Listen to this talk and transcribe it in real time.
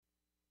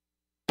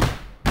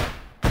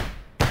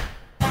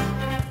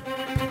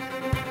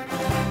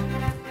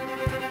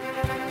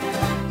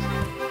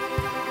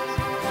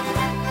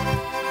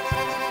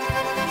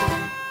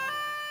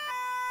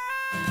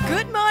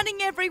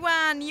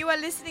everyone. You are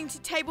listening to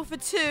Table for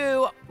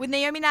Two with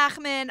Naomi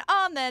Nachman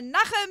on the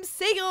Nachum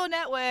Segal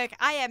Network.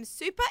 I am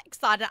super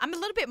excited. I'm a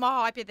little bit more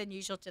hyper than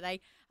usual today.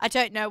 I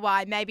don't know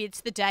why. Maybe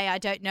it's the day. I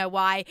don't know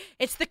why.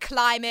 It's the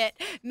climate.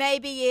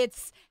 Maybe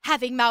it's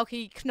having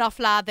Malky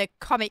Knopfler, the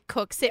comic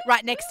cook, sit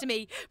right next to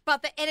me.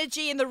 But the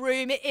energy in the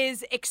room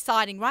is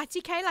exciting, right,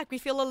 TK? Like we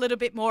feel a little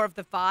bit more of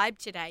the vibe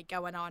today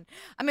going on.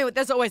 I mean,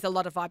 there's always a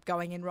lot of vibe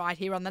going in right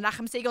here on the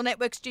Nachum Segal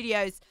Network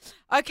studios.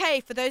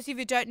 Okay, for those of you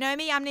who don't know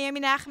me, I'm Naomi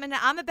Nachman, and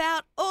I'm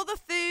about all the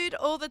food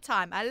all the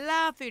time. I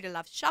love food. I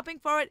love shopping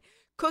for it,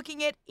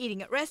 cooking it,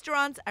 eating at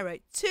restaurants. I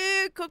wrote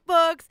 2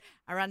 cookbooks.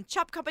 I run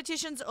chop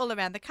competitions all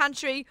around the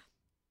country.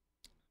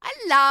 I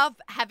love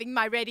having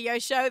my radio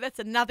show. That's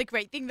another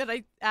great thing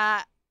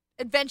that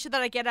adventure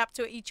that I get up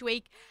to each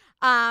week.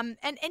 And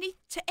any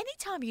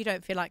time you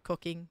don't feel like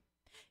cooking,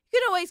 you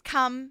can always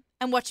come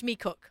and watch me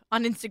cook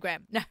on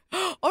Instagram. No,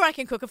 or I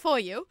can cook it for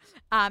you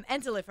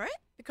and deliver it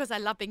because I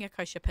love being a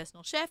kosher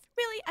personal chef.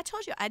 Really, I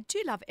told you I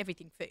do love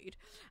everything food.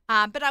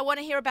 But I want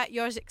to hear about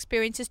your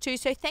experiences too.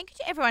 So thank you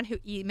to everyone who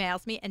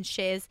emails me and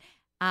shares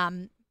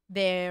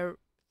their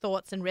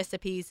thoughts and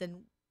recipes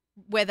and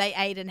where they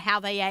ate and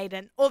how they ate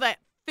and all that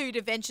food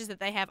adventures that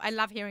they have. I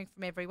love hearing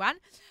from everyone.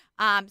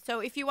 So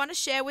if you want to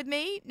share with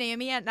me,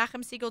 Naomi at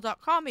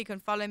nachumsegal.com. You can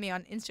follow me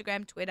on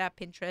Instagram, Twitter,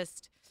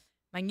 Pinterest,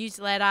 my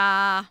newsletter.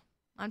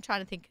 I'm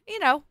trying to think,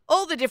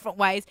 all the different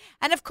ways.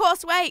 And of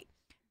course,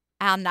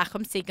 our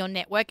Nachum Segal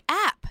Network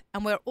app.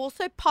 And we're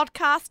also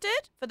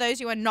podcasted. For those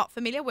who are not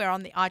familiar, we're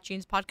on the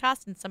iTunes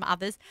podcast and some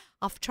others.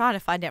 I'll try to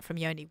find out from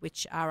Yoni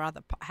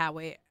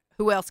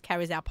who else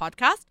carries our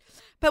podcast.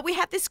 But we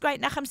have this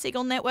great Nachum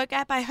Segal Network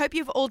app. I hope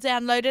you've all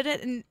downloaded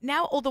it. And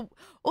now all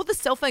the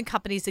cell phone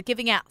companies are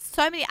giving out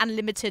so many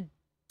unlimited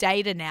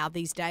data now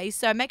these days.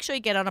 So make sure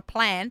you get on a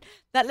plan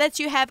that lets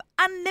you have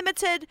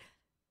unlimited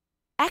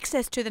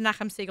access to the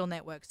Nachum Segal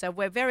Network. So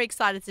I'm very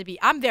excited to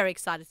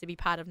be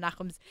part of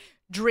Nachum's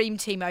dream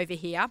team over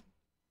here.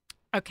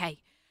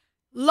 Okay.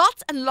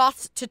 Lots and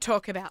lots to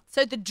talk about.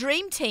 So the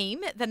dream team,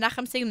 the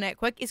Nachum Segal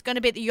Network, is going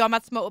to be at the Yom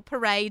Ha'atzmaut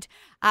parade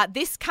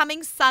this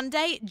coming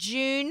Sunday,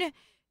 June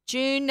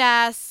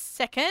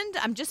 2nd.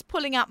 I'm just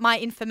pulling up my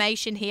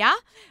information here.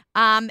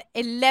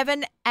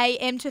 11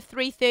 a.m. to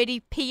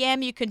 3:30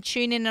 p.m. You can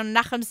tune in on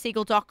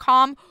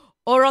nachumsegal.com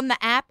or on the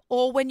app,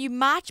 or when you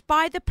march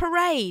by the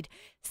parade,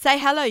 say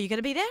hello. You going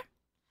to be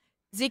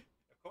there?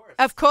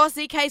 Of course,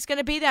 ZK is going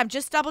to be there. I'm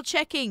just double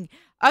checking.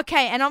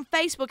 Okay, and on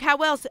Facebook, how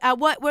else?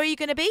 Where are you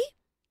going to be?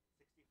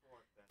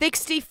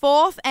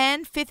 64th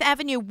and 5th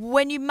Avenue.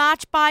 When you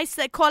march by,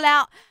 call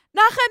out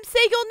Nachum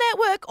Segal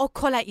Network, or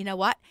call out,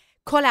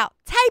 call out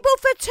Table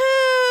for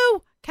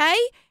Two, okay?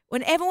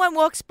 When everyone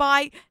walks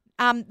by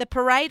the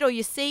parade or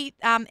you see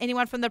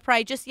anyone from the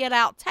parade, just yell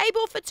out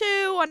Table for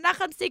Two on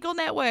Nachum Segal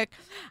Network.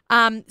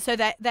 So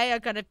that they are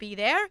going to be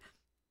there.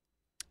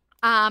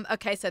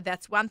 Okay, so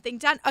that's one thing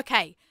done.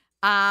 Okay,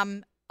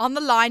 on the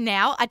line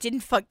now, I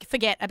didn't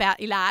forget about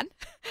Ilan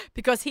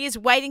because he is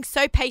waiting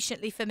so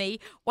patiently for me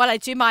while I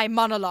do my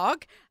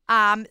monologue.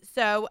 I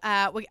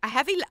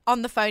have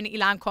on the phone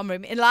Ilan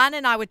Komrum. Ilan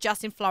and I were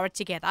just in Florida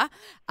together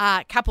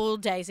a couple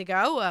of days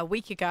ago, a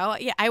week ago.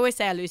 Yeah, I always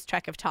say I lose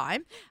track of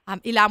time.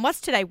 Ilan,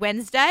 what's today?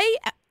 Wednesday?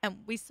 And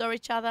we saw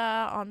each other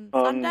on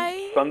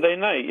Sunday? Sunday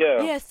night,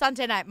 yeah. Yeah,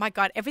 Sunday night. My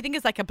God, everything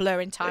is like a blur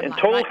in timeline. And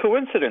total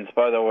coincidence,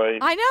 by the way.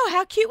 I know.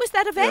 How cute was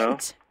that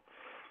event?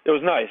 It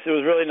was nice. It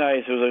was really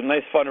nice. It was a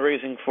nice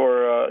fundraising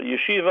for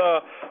Yeshiva.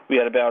 We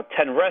had about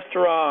 10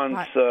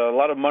 restaurants. Right. A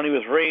lot of money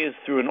was raised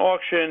through an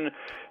auction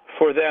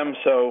for them.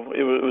 So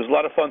it was a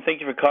lot of fun.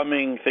 Thank you for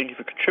coming. Thank you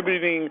for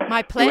contributing.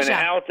 My pleasure. We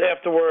went out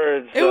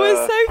afterwards. It was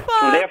so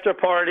fun. An after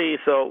party.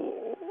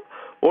 So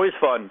always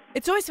fun.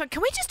 It's always fun.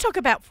 Can we just talk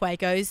about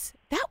Fuegos?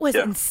 That was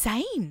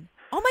insane.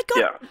 Oh, my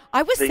God. Yeah.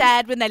 I was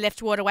sad when they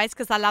left Waterways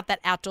because I love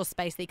that outdoor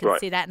space that you can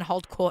sit at and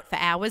hold court for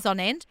hours on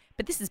end.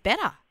 But this is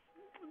better.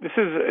 It's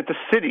a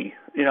city,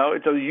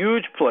 it's a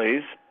huge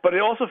place, but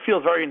it also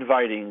feels very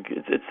inviting.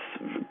 It's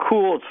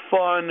cool, it's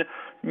fun,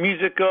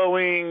 music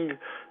going,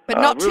 but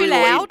not really too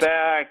loud. Laid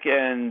back,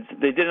 and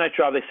they did a nice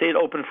job. They stayed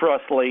open for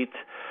us late,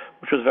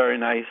 which was very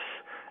nice.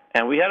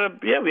 And we had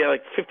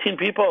like 15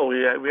 people.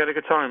 We had a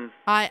good time.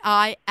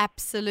 I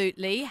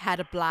absolutely had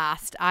a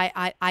blast.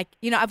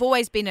 I've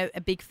always been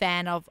a big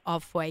fan of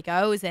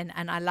Fuegos,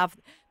 and I love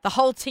the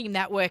whole team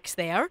that works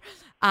there.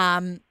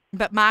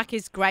 But Mark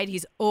is great.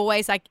 He's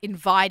always like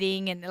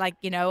inviting and I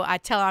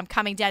tell him I'm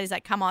coming down. He's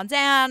like, come on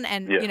down.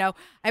 And, I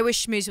always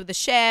schmooze with the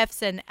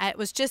chefs. And it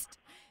was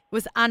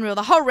unreal.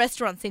 The whole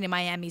restaurant scene in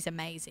Miami is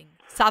amazing.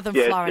 Southern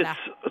Florida.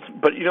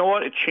 But you know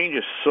what? It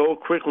changes so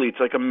quickly. It's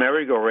like a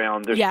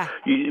merry-go-round.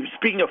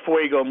 Speaking of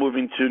Fuego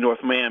moving to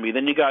North Miami,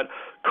 then you got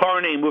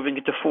Carne moving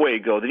into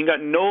Fuego. Then you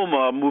got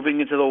Noma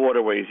moving into the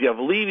waterways. You have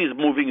Levy's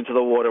moving into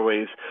the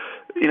waterways.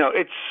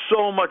 It's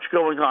so much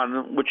going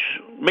on, which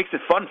makes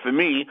it fun for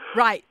me.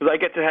 Right. Because I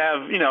get to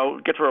have,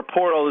 get to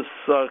report all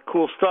this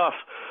cool stuff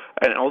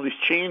and all these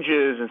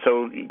changes. And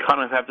so you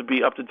kind of have to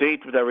be up to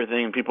date with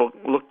everything. People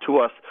look to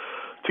us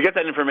to get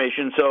that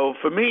information. So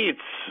for me,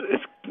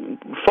 it's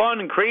fun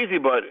and crazy,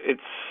 but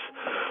it's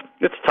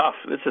tough.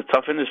 It's a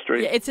tough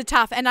industry. Yeah, it's a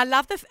tough, and I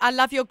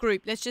love your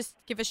group. Let's just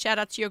give a shout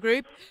out to your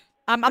group.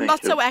 I'm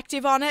not so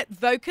active on it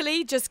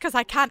vocally, just because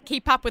I can't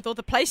keep up with all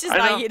the places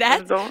I eat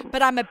at.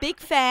 But I'm a big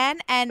fan,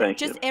 and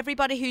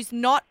everybody who's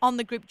not on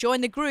the group,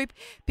 join the group,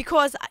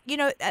 because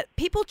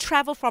people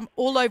travel from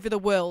all over the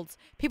world.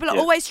 People are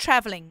always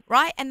traveling,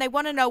 right? And they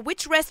want to know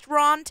which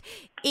restaurant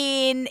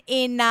in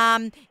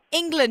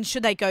England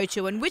should they go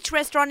to, and which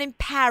restaurant in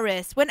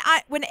Paris.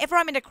 Whenever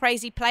I'm in a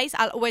crazy place,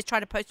 I'll always try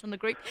to post on the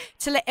group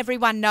to let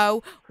everyone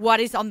know what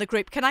is on the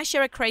group. Can I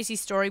share a crazy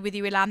story with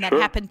you, Ilan, that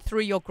happened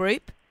through your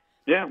group?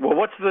 Yeah. Well,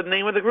 what's the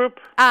name of the group?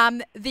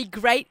 The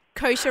Great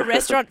Kosher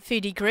Restaurant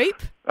Foodie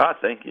Group.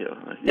 Thank you.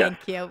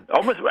 Thank you.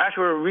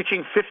 Actually, we're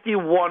reaching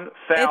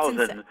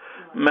 51,000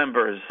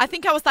 members. I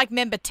think I was like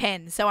member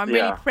 10, so I'm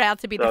really proud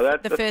to be the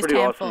first pretty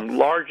handful. Awesome.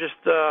 Largest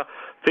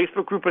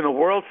Facebook group in the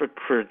world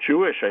for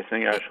Jewish, I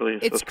think, actually.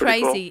 It's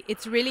crazy. Cool.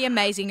 It's really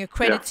amazing. A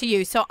credit to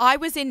you. So I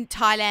was in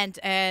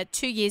Thailand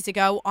 2 years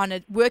ago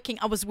I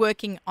was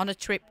working on a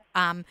trip.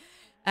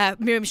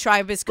 Miriam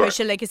Schreiber's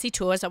Kosher Legacy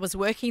Tours. I was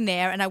working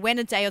there, and I went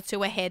a day or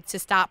two ahead to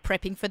start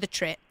prepping for the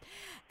trip.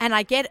 And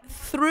I get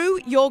through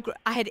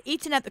I had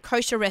eaten at the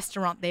kosher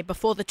restaurant there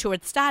before the tour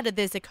had started.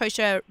 There's a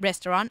kosher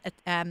restaurant at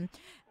the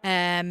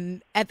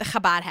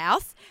Chabad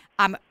house,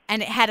 and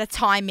it had a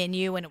Thai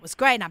menu, and it was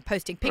great. And I'm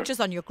posting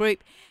pictures on your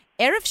group.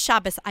 Erev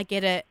Shabbos, I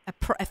get a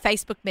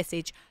Facebook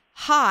message.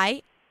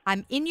 Hi,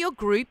 I'm in your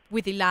group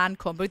with Ilan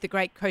Kornberg, the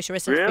Great Kosher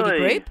Restaurant Foodie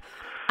Group,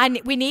 and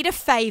we need a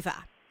favor.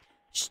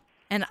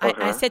 And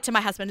I said to my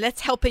husband,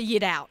 let's help a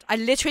yid out. I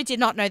literally did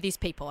not know these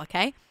people,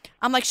 okay?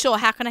 I'm like, sure,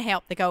 how can I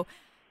help? They go,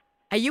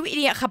 are you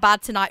eating at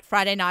Chabad tonight,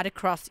 Friday night,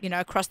 across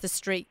the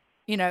street,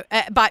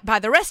 by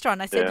the restaurant?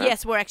 I said,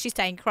 yes, we're actually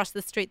staying across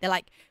the street. They're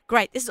like,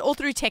 great, this is all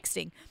through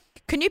texting.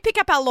 Can you pick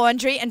up our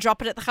laundry and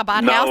drop it at the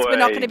Chabad house? We're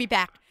not going to be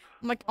back.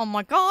 I'm like, oh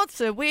my God,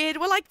 so weird.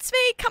 We're like,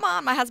 sweet, come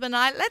on, my husband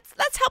and I,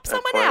 let's help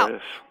someone out.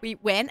 We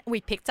went,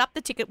 we picked up the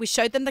ticket, we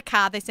showed them the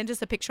card. They sent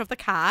us a picture of the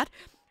card.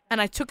 And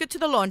I took it to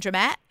the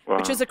laundromat,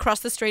 which was across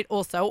the street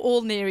also,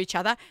 all near each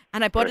other.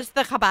 And I brought it to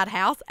the Chabad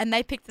house, and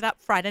they picked it up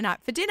Friday night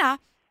for dinner.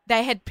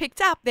 They had picked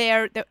up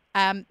they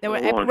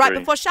were right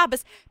before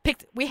Shabbos.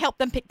 We helped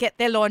them get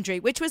their laundry,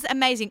 which was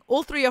amazing.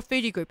 All through your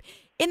foodie group.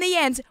 In the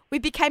end, we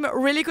became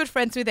really good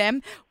friends with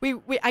them.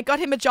 I got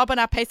him a job on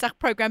our Pesach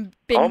program,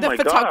 being the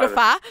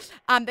photographer.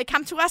 They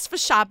come to us for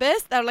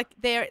Shabbos. They're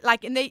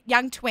like in their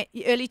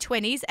early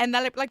 20s, and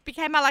they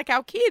became like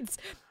our kids.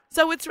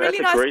 So it's really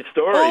nice. That's a great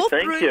story.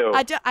 Thank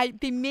you. I've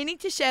been meaning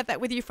to share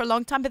that with you for a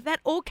long time, but that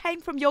all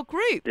came from your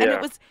group,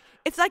 and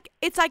it's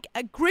like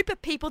a group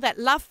of people that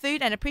love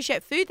food and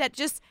appreciate food, that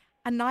just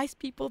are nice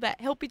people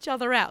that help each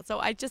other out. So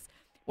I just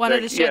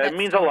wanted to share that. Yeah, it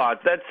means a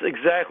lot. That's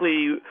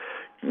exactly.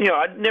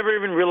 I never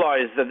even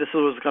realized that this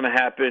was going to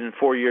happen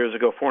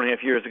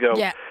 4.5 years ago.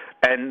 Yeah.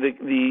 And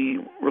the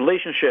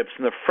relationships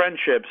and the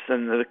friendships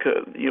and the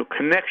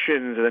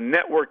connections and the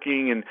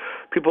networking and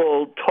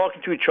people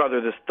talking to each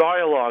other, this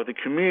dialogue, the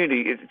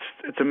community,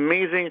 it's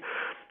amazing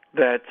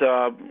that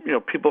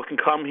people can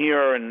come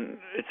here, and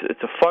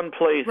it's a fun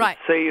place. Right.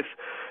 It's safe.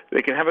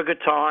 They can have a good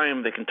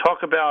time. They can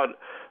talk about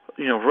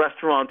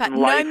restaurants but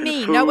and life and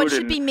food. No one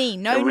should be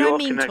mean. No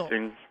mean talk.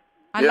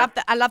 I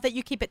love that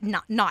you keep it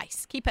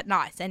nice. Keep it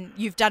nice, and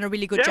you've done a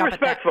really good job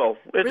respectful.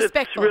 at that.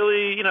 Respectful. It's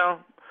really,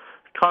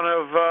 kind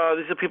of,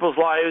 these are people's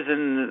lives,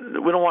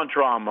 and we don't want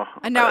drama.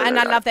 I know, and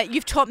I love that.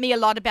 You've taught me a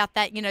lot about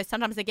that.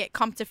 Sometimes I get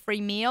comped a free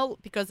meal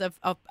because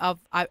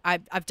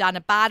I've done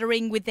a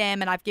bartering with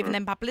them, and I've given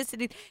them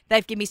publicity.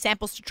 They've given me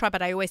samples to try,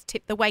 but I always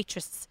tip the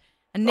waitress.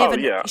 And never,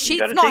 it's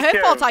not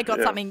her fault I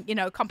got something,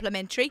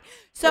 complimentary.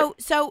 So,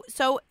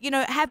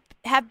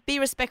 be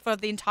respectful of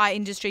the entire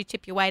industry,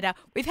 tip your waiter.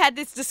 We've had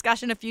this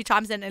discussion a few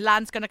times, and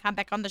Ilan's going to come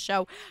back on the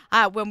show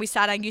when we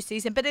start our new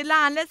season. But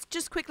Ilan, let's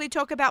just quickly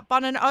talk about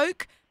Bon and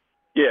Oak.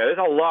 Yeah, there's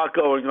a lot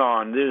going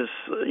on. This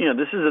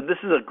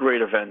is a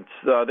great event.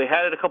 They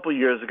had it a couple of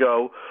years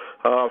ago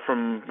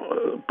from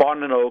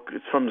Bon and Oak.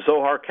 It's from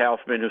Zohar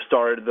Kaufman, who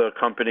started the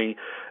company,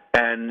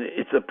 and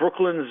it's a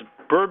Brooklyn's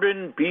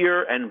Bourbon,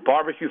 Beer, and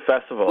Barbecue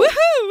Festival.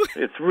 Woohoo!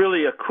 It's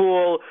really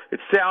it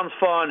sounds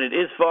fun. It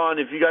is fun.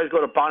 If you guys go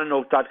to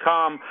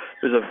bonandoak.com,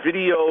 there's a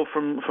video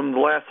from the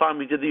last time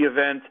we did the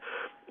event,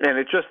 and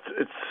it's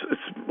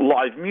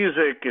live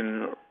music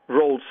and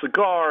rolled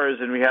cigars,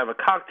 and we have a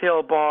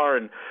cocktail bar,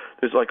 and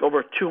there's like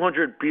over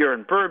 200 beer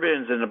and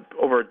bourbons and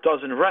over a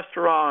dozen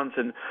restaurants,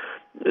 and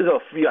there's a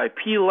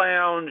VIP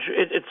lounge.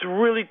 It's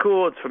really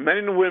cool. It's for men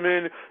and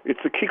women. It's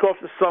the kick-off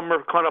the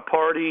summer kind of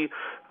party.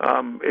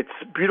 It's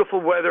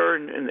beautiful weather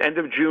in end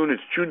of June.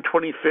 It's June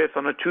 25th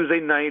on a Tuesday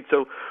night.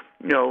 So,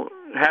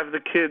 have the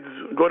kids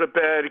go to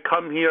bed,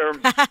 come here,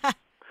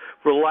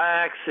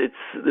 relax.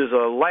 There's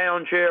a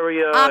lounge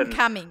area. I'm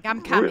coming.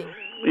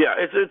 Yeah,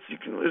 it's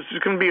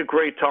going to be a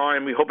great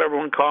time. We hope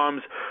everyone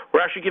comes.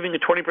 We're actually giving you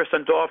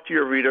 20% off to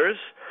your readers.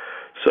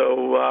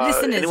 So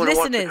anyone who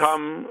wants to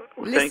come,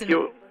 thank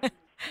you.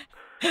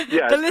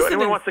 Yeah, so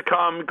anyone wants to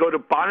come, go to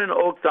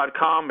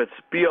bonandoak.com. It's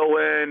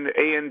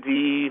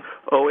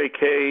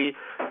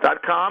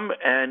BONANDOAK.com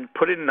and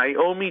put in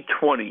Naomi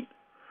 20.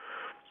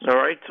 All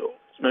right?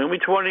 Naomi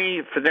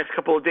 20 for the next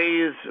couple of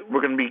days.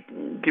 We're going to be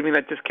giving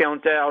that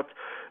discount out.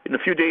 In a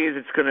few days,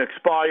 it's going to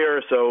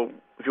expire. So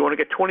if you want to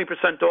get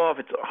 20% off,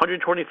 it's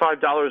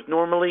 $125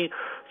 normally.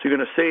 So you're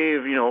going to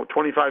save,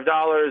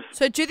 $25.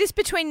 So do this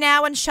between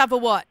now and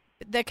Shavuot.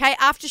 Okay,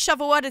 after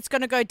Shavuot, it's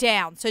going to go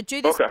down. So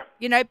do this,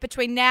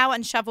 between now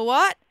and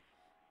Shavuot.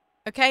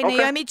 Okay,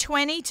 Naomi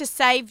 20 to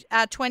save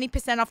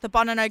 20% off the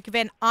Bon and Oak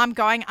event. I'm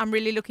going. I'm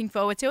really looking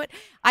forward to it.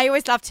 I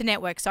always love to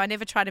network, so I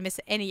never try to miss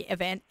any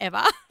event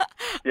ever.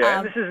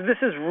 Yeah, and this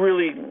is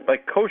really,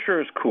 kosher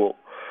is cool.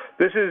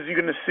 This is, you're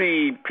going to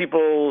see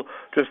people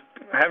just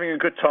having a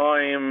good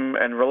time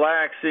and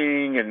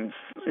relaxing and,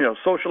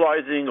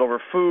 socializing over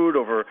food,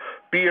 over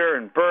beer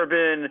and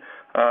bourbon.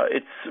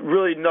 It's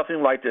really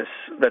nothing like this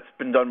that's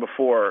been done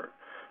before.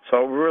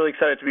 So we're really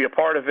excited to be a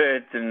part of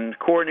it and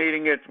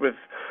coordinating it with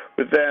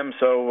them.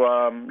 So,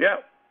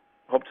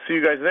 hope to see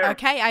you guys there.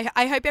 Okay,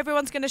 I hope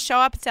everyone's going to show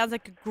up. It sounds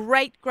like a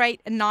great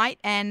night,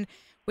 and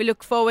we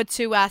look forward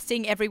to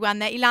seeing everyone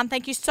there. Ilan,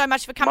 thank you so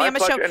much for coming on my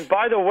show. And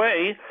by the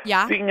way,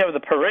 speaking of the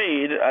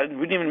parade,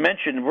 we didn't even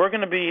mention, we're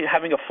going to be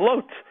having a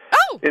float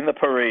in the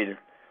parade.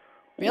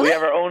 Really? We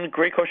have our own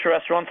Great Kosher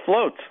Restaurant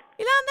float.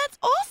 Ilan, that's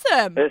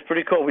awesome. It's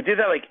pretty cool. We did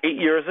that 8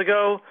 years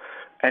ago,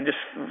 and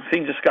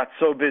things just got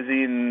so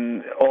busy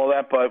and all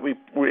that, but we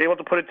were able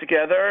to put it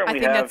together. And I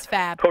think that's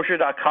fab.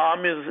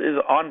 Kosher.com is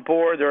on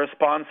board. They're a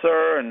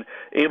sponsor, and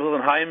Abel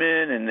and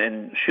Hyman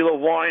and Sheila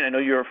Wine. I know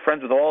you're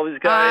friends with all these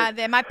guys.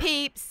 They're my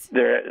peeps.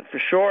 They're for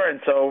sure,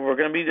 and so we're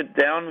going to be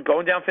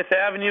going down Fifth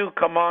Avenue.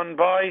 Come on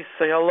by,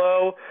 say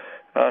hello.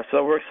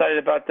 So we're excited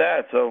about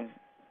that. So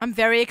I'm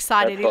very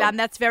excited, Ilan.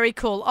 That's very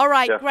cool. All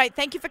right, great.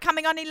 Thank you for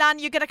coming on, Ilan.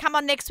 You're going to come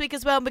on next week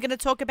as well, and we're going to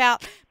talk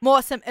about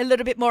a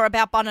little bit more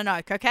about Bon and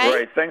Oak, okay?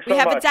 Great. Thanks so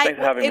much. Thanks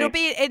for having me. It'll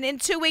be in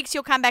 2 weeks.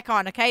 You'll come back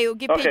on, okay? We'll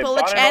give people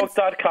a chance.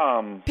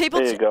 BonandOak.com.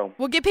 There you go.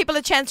 We'll give people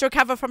a chance to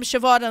recover from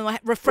Shavuot and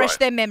refresh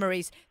their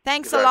memories.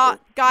 Thanks a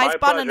lot, guys.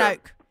 Bon and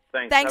Oak.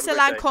 Thanks,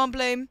 Ilan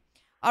Kornblum.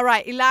 All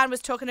right, Ilan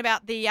was talking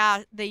about the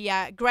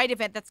great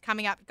event that's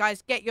coming up.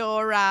 Guys, get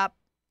your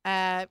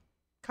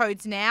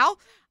codes now.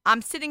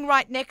 I'm sitting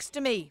right next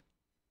to me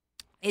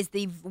is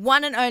the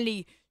one and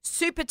only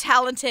super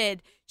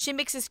talented. She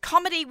mixes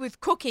comedy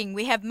with cooking.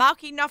 We have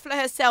Malky Knopfler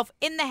herself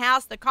in the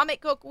house, the comic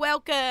cook.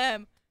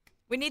 Welcome.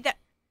 We need that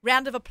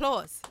round of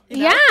applause.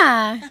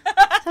 Yeah.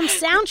 Some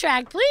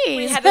soundtrack, please.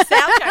 We had a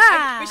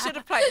soundtrack. We should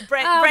have played.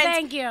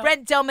 Thank you.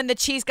 Brent Delman, the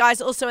cheese guy,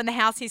 is also in the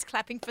house. He's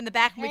clapping from the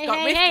back.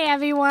 Hey,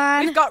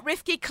 everyone. We've got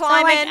Rivki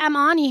Kleiman. So, I'm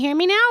on. You hear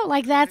me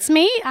now? That's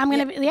me? I'm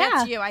going to be,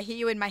 That's you. I hear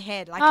you in my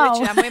head.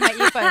 Literally, I'm wearing my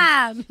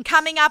earphones.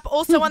 Coming up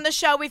also on the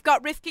show, we've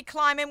got Rivki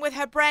Kleiman with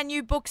her brand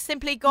new book,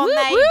 Simply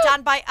Gourmet,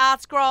 done by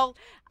Art Scroll,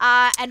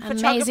 and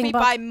photography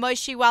by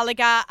Moshe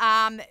Walliger.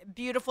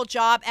 Beautiful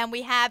job. And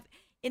we have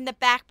in the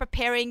back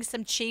preparing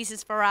some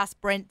cheeses for us,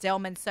 Brent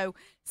Delman. So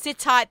sit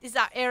tight. This is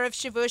our Erev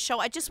Shavuot show.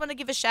 I just want to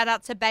give a shout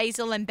out to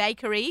Basil and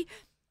Bakery.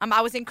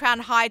 I was in Crown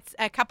Heights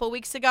a couple of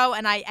weeks ago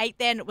and I ate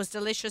there and it was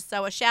delicious.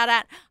 So a shout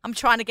out. I'm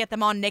trying to get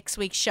them on next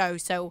week's show.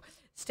 So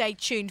stay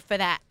tuned for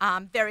that.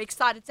 I'm very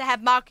excited to have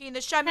Malky in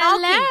the show.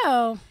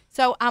 Hello.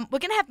 So we're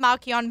going to have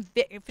Malky on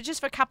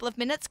for a couple of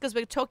minutes because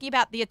we're talking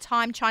about the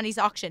Time Chinese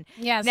auction.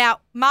 Yes. Now,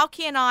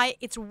 Malky and I,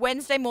 it's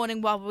Wednesday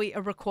morning while we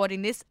are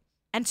recording this.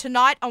 And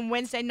tonight, on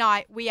Wednesday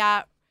night, we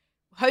are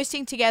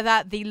hosting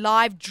together the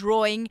live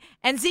drawing.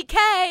 And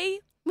ZK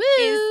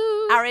is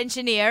our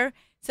engineer.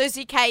 So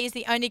ZK is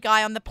the only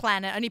guy on the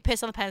planet, only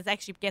person on the planet that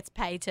actually gets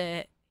paid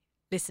to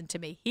listen to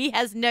me. He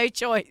has no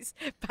choice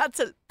but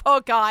to, poor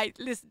guy,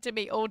 listen to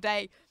me all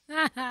day.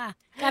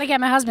 Gotta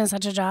get my husband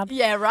such a job.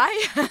 Yeah,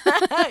 right?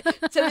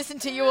 To listen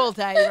to you all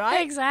day,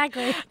 right?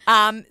 Exactly.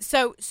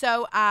 So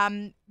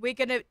we're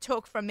going to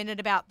talk for a minute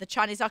about the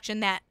Chinese auction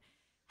that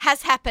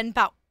has happened,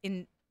 but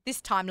in this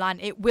timeline,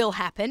 it will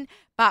happen,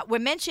 but we're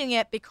mentioning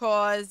it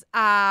because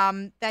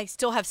they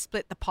still have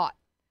split the pot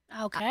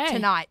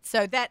tonight.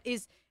 So that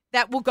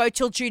will go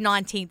till June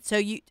 19th. So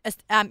you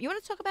want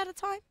to talk about a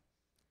time?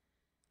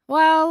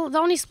 Well, the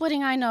only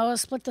splitting I know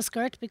is split the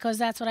skirt because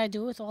that's what I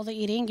do with all the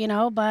eating,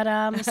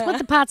 But split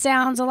the pot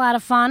sounds a lot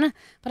of fun.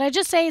 But I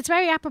just say it's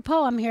very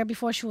apropos I'm here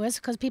before Shavuos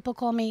because people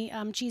call me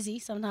cheesy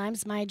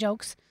sometimes, my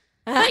jokes.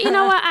 But you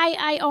know what?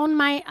 I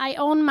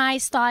own my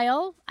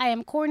style. I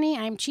am corny.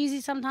 I am cheesy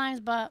sometimes,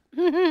 but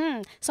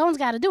someone's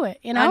got to do it.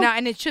 I know,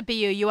 and it should be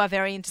you. You are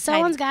very entertaining.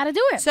 Someone's got to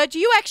do it. So, do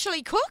you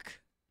actually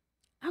cook?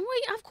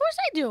 Of course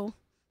I do.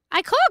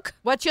 I cook.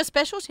 What's your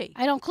specialty?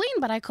 I don't clean,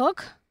 but I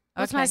cook.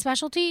 What's my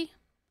specialty?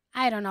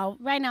 I don't know.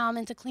 Right now, I'm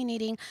into clean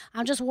eating.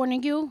 I'm just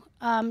warning you.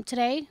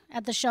 Today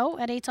at the show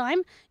at 8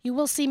 time, you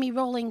will see me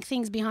rolling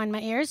things behind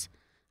my ears.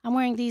 I'm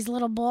wearing these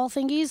little ball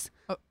thingies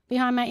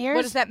behind my ears.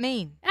 What does that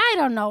mean? I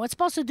don't know. It's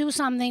supposed to do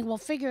something. We'll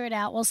figure it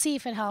out. We'll see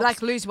if it helps.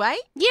 Like lose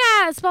weight?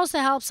 Yeah, it's supposed to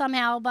help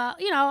somehow.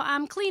 But,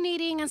 I'm clean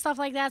eating and stuff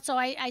like that. So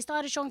I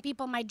started showing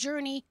people my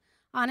journey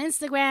on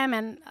Instagram,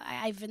 and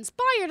I've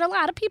inspired a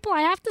lot of people,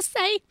 I have to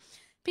say.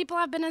 People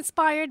have been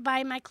inspired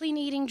by my clean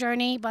eating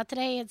journey, but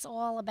today it's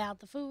all about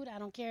the food. I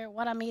don't care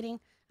what I'm eating.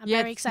 I'm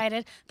very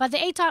excited. But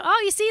the 8 times,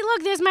 oh, you see,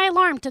 look, there's my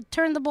alarm to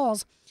turn the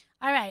balls.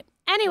 All right.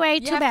 Anyway,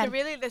 to bed.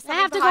 I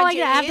have to go like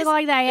that. I have to go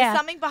like that, yeah. There's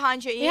something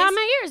behind your ears. Yeah,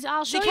 my ears.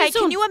 I'll show you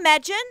soon. Can you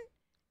imagine?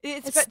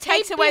 It's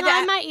takes away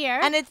behind my ear,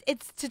 and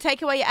it's to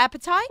take away your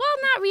appetite.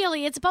 Well, not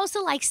really. It's supposed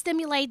to like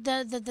stimulate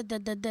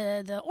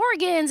the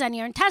organs and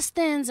your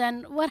intestines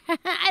and what.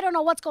 I don't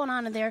know what's going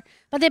on in there,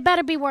 but they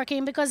better be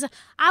working because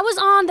I was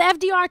on the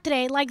FDR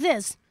today like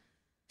this,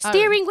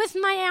 steering with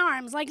my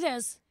arms like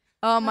this.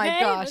 Oh my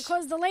gosh!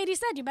 Because the lady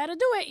said you better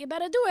do it. You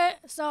better do it.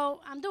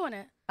 So I'm doing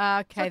it.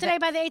 Okay. So today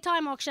by the 8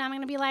 time auction, I'm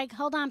going to be like,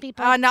 hold on,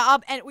 people. Oh, no,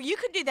 and you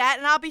can do that,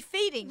 and I'll be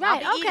feeding.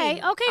 Right, okay,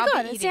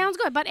 good. It sounds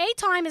good. But 8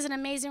 time is an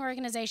amazing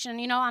organization.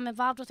 You know, I'm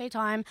involved with 8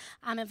 time.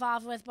 I'm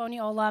involved with Boni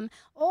Olam.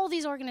 All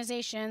these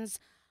organizations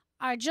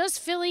are just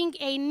filling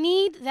a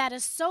need that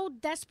is so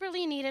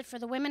desperately needed for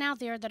the women out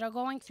there that are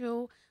going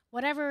through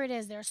whatever it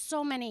is. There are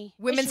so many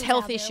women's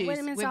health issues.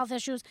 Women's health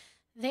issues.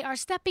 They are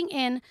stepping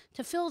in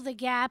to fill the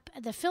gap,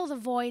 to fill the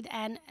void,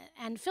 and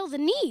fill the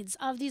needs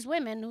of these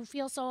women who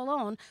feel so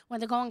alone when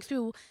they're going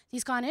through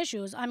these kind of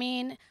issues. I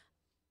mean,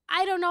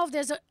 I don't know if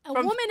there's a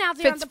woman out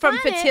there on the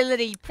planet from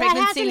fertility, pregnancy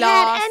that hasn't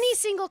loss, had any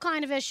single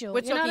kind of issue.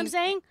 You know what I'm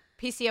saying?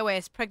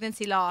 PCOS,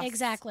 pregnancy loss,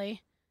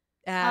 exactly.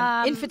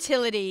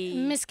 Infertility,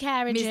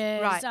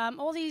 miscarriages,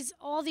 all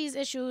these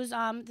issues.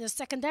 The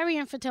secondary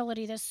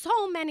infertility. There's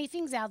so many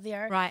things out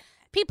there. Right.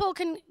 People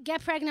can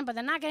get pregnant, but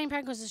they're not getting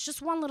pregnant because it's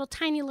just one little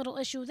tiny little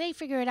issue. They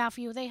figure it out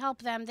for you. They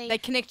help them. They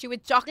connect you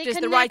with doctors,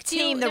 the right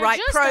team, the right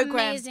program. They're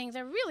just amazing.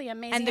 They're really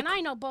amazing. And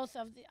I know both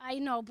of I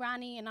know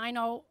Brani and I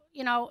know,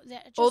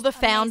 all the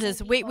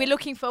founders. We're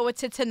looking forward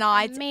to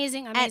tonight.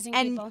 Amazing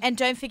people. And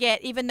don't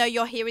forget, even though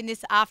you're hearing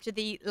this after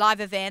the live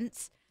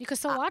events, you can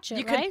still watch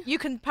it, right? You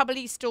can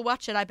probably still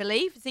watch it, I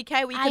believe.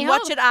 ZK, we can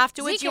watch it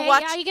afterwards. ZK, you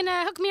watch. Are you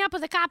gonna hook me up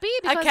with a copy?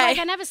 Because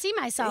I never see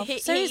myself.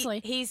 Seriously.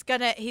 He's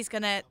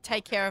gonna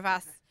take care of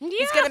us. Yeah.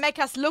 He's gonna make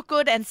us look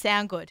good and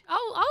sound good.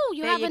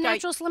 You have a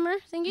natural slimmer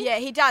thingy? Yeah,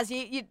 he does.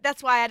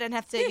 That's why I don't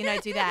have to,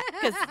 do that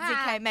because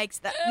ZK makes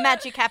the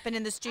magic happen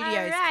in the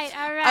studios.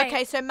 All right.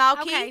 Okay, so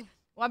Malky,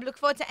 well, I look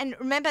forward to, and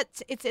remember,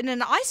 it's in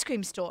an ice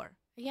cream store.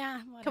 Yeah.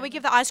 Whatever. Can we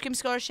give the ice cream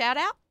store a shout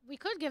out? We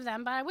could give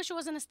them, but I wish it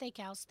wasn't a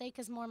steakhouse. Steak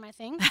is more my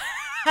thing.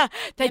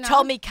 They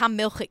told me come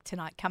milchik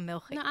tonight. Come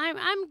milchik. No,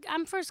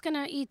 I'm first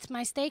gonna eat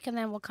my steak and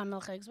then we'll come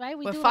milchiks, right?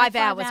 We're 5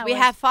 hours. We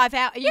have 5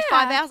 hours. Are you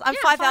 5 hours? I'm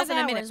 5 hours in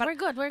a minute. We're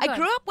good. I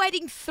grew up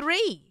waiting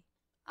 3.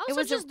 Oh,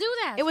 so just do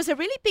that. It was a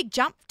really big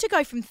jump to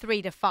go from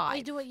 3 to 5.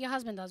 You do what your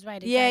husband does,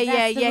 right?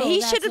 Yeah.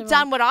 He should have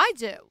done what I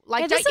do.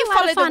 Like, don't you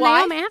follow the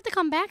wife? Naomi, I have to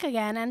come back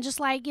again and just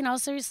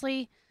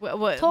seriously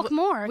talk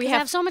more. We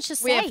have so much to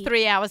say. We have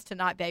 3 hours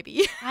tonight,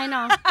 baby. I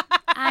know.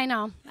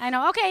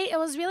 Okay, it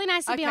was really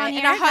nice to be on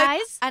here,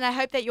 guys. And I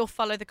hope that you'll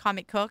follow the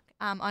Comic Cook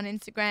on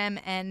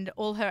Instagram and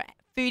all her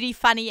foodie,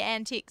 funny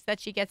antics that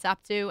she gets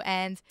up to.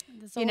 And,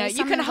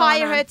 you can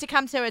hire her to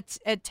come to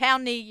a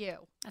town near you.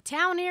 A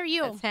town near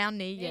you. A town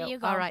near you. There you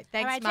go. All right.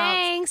 Thanks, Mark.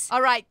 Thanks.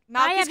 All right.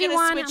 Mark Bye, is going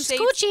everyone. to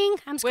switch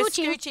seats. I'm We're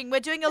scooching. scooching.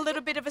 We're doing a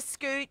little bit of a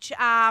scooch.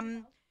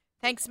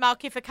 Thanks,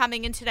 Malky, for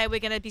coming in today.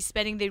 We're going to be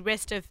spending the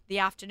rest of the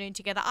afternoon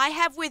together. I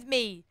have with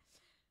me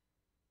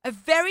a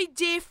very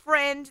dear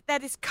friend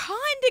that is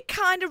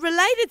kind of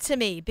related to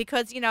me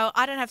because,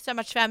 I don't have so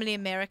much family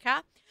in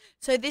America.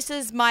 So this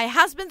is my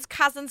husband's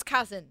cousin's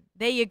cousin.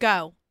 There you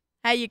go.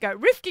 There you go.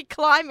 Rivki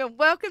Kleiman,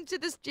 welcome to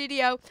the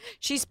studio.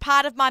 She's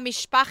part of my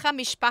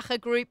Mishpacha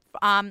group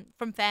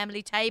from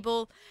Family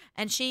Table,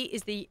 and she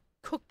is the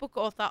cookbook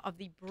author of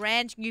the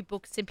brand new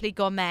book, Simply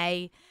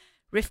Gourmet.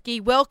 Rivki,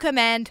 welcome,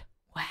 and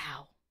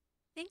wow.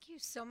 Thank you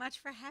so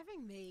much for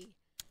having me.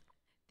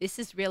 This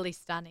is really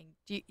stunning.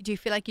 Do you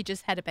feel like you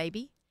just had a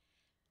baby?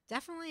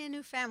 Definitely a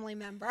new family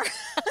member.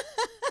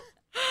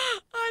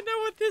 I know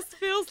what this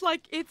feels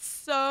like. It's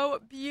so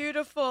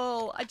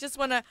beautiful. I'm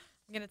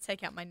going to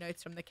take out my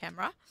notes from the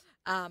camera.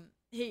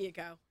 Here you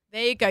go.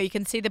 There you go. You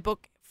can see the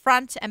book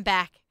front and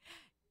back.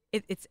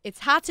 It's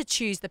hard to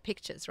choose the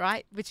pictures,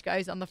 right? Which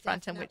goes on the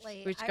front Definitely.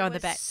 and which go on the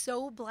back. I was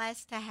so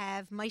blessed to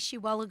have Maishi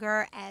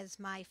Welliger as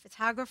my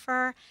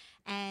photographer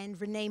and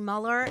Renee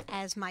Muller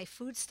as my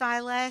food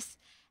stylist.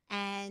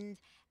 And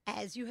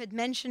as you had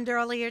mentioned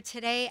earlier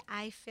today,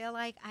 I feel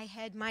like I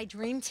had my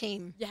dream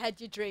team. You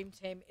had your dream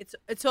team.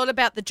 It's all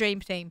about the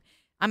dream team.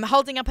 I'm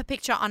holding up a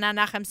picture on our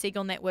Nachum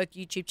Segal Network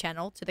YouTube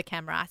channel to the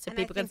camera so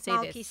people can see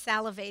this. Malky's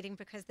salivating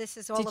because this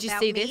is all about meat. Did you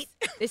see this?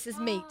 This is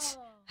meat.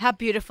 How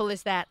beautiful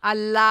is that? I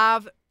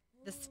love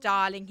the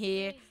styling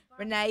here.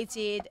 Renee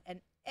did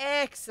an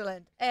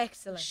excellent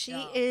She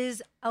job.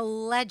 is a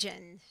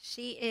legend.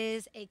 She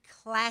is a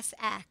class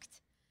act.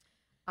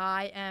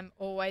 I am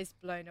always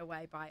blown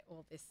away by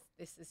all this.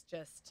 This is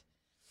just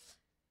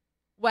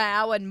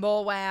wow and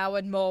more wow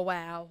and more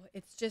wow.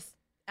 It's just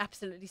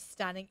absolutely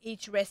stunning.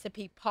 Each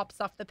recipe pops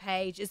off the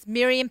page. It's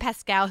Miriam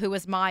Pascal, who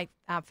was my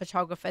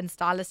photographer and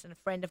stylist and a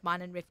friend of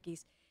mine and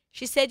Rivki's.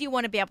 She said you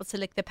want to be able to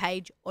lick the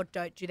page or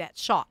don't do that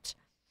shot.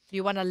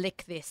 You want to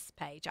lick this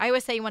page. I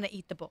always say you want to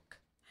eat the book.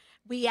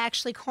 We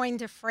actually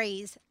coined a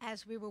phrase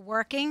as we were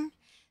working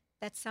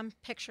that some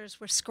pictures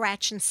were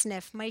scratch and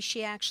sniff.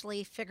 Maishi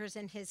actually figures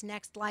in his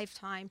next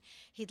lifetime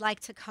he'd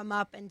like to come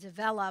up and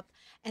develop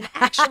an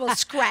actual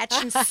scratch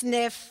and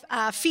sniff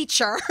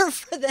feature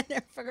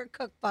for her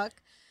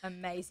cookbook.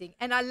 Amazing.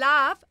 And I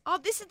love,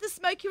 this is the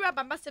smoky rub.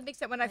 I must have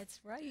mixed it when That's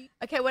right.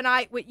 Okay, when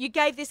you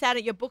gave this out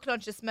at your book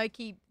launch,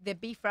 the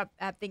beef rub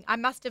thing, I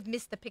must have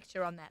missed the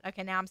picture on that.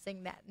 Okay, now I'm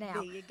seeing that now.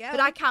 There you go.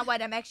 But I can't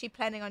wait. I'm actually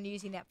planning on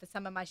using that for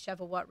some of my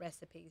Shavuot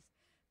recipes.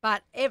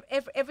 But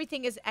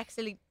everything is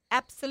actually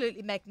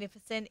absolutely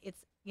magnificent.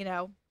 It's,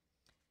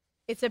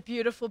 it's a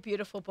beautiful,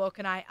 beautiful book,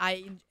 and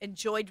I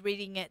enjoyed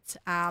reading it.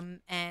 And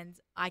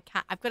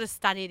I've got to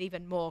study it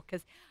even more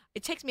because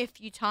it takes me a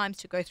few times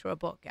to go through a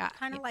book.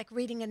 Kind of like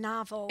reading a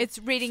novel. It's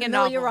reading a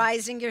novel.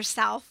 Familiarizing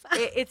yourself.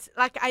 It's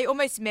like I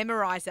almost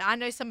memorize it. I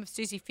know some of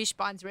Susie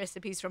Fishbein's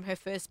recipes from her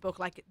first book,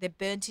 like they're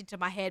burnt into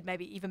my head,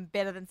 maybe even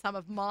better than some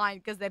of mine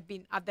because they've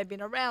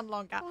been around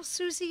longer. Well,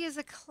 Susie is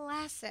a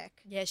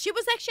classic. Yeah, she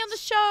was actually on the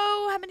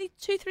show,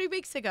 2-3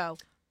 weeks ago.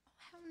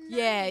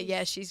 Nice.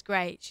 Yeah, she's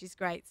great. She's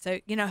great. So,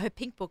 her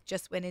pink book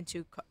just went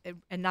into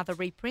another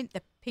reprint.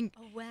 The pink.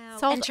 Oh, wow.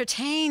 sold-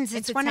 Entertains.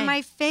 It's one of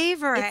my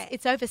favorites.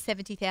 It's over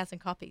 70,000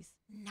 copies.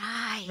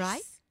 Nice.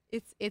 Right?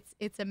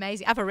 It's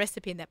amazing. I have a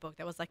recipe in that book.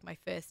 That was like my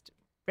first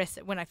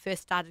recipe when I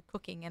first started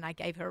cooking, and I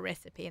gave her a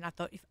recipe, and I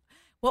thought,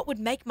 what would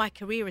make my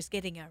career is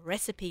getting a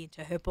recipe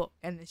into her book,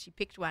 and then she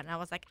picked one, and I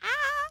was like,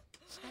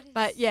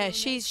 But yeah, so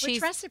she's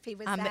Which recipe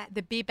was that?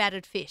 the beer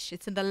battered fish.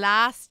 It's in the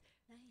last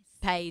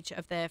page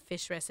of the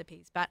fish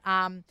recipes. But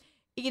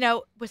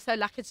we're so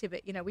lucky to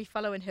be, we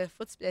follow in her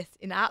footsteps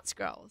in Art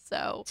Scroll.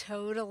 So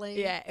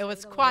Totally. yeah, it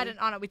was quite an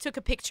honor. We took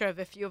a picture of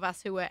a few of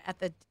us who were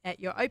at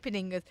your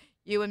opening with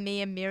you and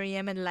me and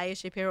Miriam and Leah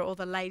Shapiro, all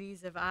the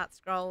ladies of Art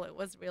Scroll. It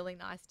was really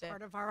nice to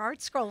Part of our Art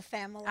Scroll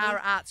family. our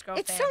Art Scroll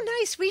It's family. so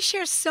nice. We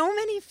share so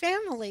many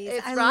families.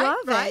 It's I right, love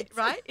it.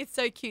 right. It's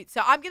so cute.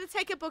 So I'm going to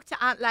take a book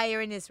to Aunt Leah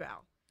in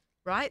Israel,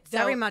 right?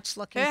 Very So much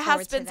looking her forward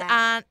husband's to that.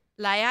 Aunt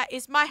Leah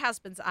is my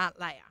husband's Aunt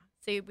Leah.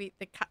 See,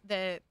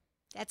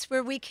 That's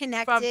where we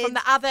connected.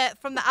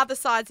 from the other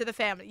sides of the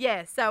family.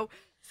 Yeah. So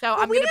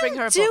I'm we going to bring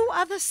her a don't book. do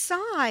other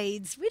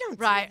sides. We don't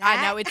Right, do that.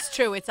 I know, it's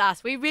true, it's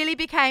us. We really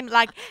became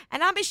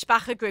and our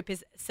Mishpacha group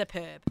is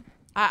superb.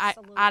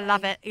 I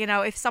love it.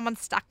 If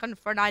someone's stuck on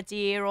for an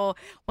idea or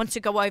wants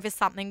to go over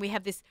something, we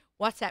have this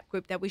WhatsApp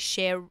group that we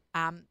share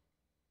a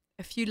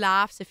few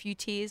laughs, a few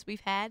tears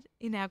we've had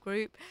in our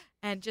group,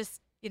 and just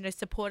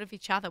support of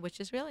each other, which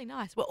is really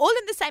nice. We're all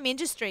in the same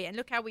industry, and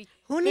look how we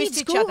Who boost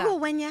needs each Google other.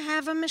 when you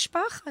have a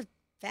mishpacha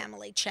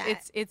family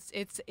chat? It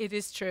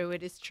is true.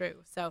 It is true.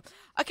 So,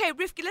 okay,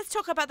 Rivki, let's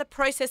talk about the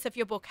process of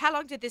your book. How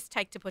long did this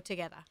take to put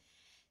together?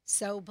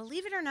 So,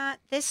 believe it or not,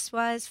 this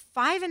was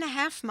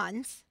 5.5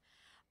 months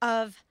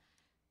of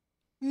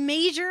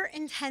major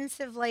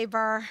intensive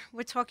labor.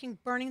 We're talking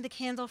burning the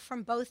candle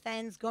from both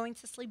ends, going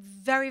to sleep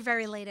very,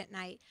 very late at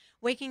night,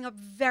 waking up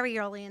very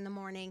early in the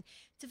morning,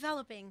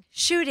 developing,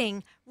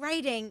 shooting,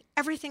 writing,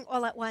 everything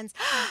all at once.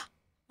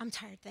 I'm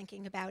tired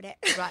thinking about it.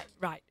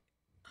 Right.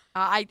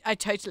 I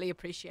totally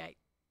appreciate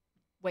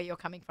where you're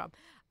coming from.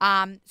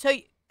 So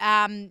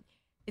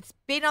it's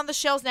been on the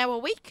shelves now a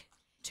week?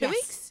 2 Yes,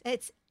 weeks?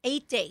 It's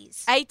 8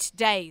 days. 8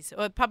 days,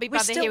 or probably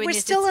by the hearing We're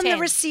this, still it's in 10.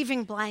 the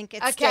receiving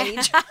blanket Okay.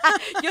 stage.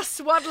 You're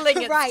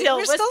swaddling it Right, still.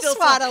 we're still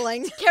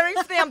swaddling. Caring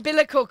for the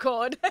umbilical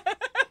cord.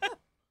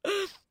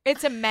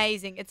 It's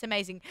amazing. It's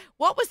amazing.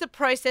 What was the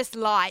process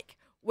like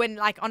when,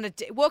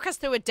 walk us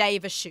through a day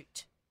of a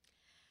shoot?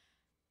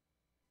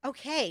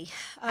 Okay.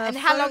 And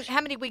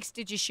how many weeks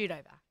did you shoot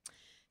over?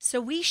 So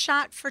we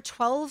shot for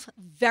 12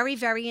 very,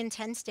 very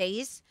intense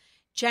days,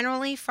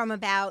 generally from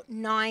about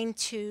 9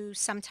 to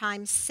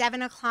sometimes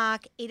 7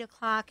 o'clock, 8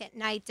 o'clock at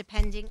night,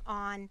 depending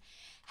on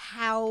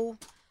how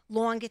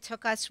long it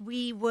took us.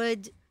 We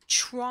would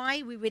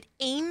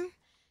aim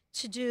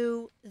to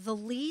do the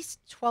least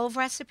 12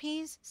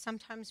 recipes.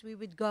 Sometimes we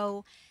would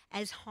go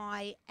as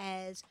high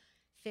as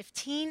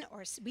 15,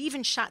 or we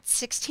even shot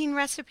 16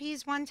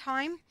 recipes one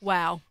time.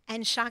 Wow.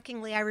 And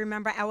shockingly, I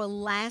remember our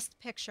last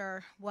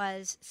picture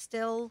was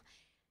still,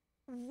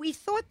 we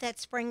thought that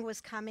spring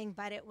was coming,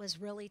 but it was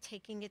really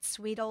taking its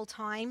sweet old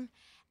time.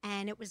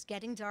 And it was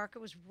getting dark. It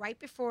was right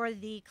before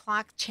the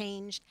clock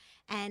changed.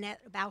 And at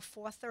about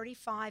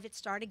 4:35, it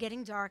started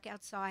getting dark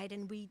outside.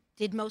 And we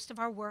did most of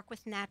our work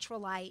with natural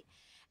light.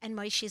 And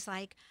Moishi's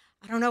like,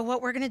 I don't know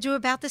what we're going to do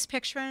about this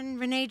picture. And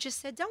Renee just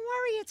said, don't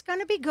worry, it's going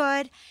to be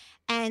good.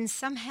 And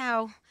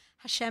somehow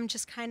Hashem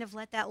just kind of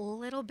let that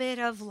little bit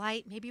of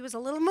light, maybe it was a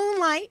little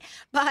moonlight,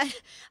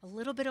 but a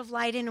little bit of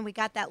light in, and we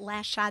got that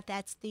last shot.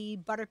 That's the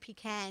butter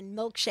pecan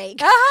milkshake.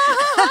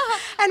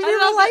 And we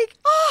were like,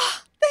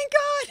 oh, thank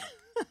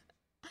God.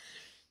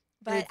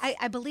 But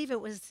I believe it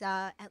was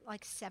at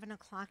like 7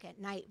 o'clock at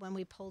night when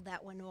we pulled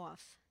that one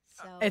off.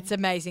 So It's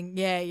amazing.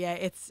 Yeah.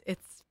 It's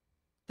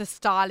the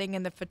styling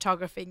and the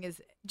photographing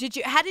is.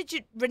 How did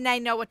you, Renee,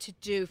 know what to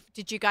do?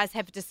 Did you guys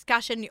have a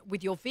discussion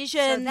with your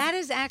vision? So that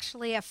is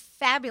actually a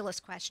fabulous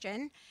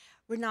question.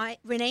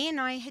 Renee and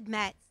I had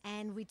met,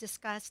 and we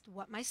discussed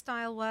what my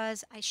style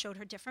was. I showed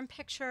her different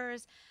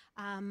pictures.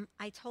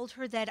 I told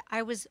her that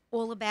I was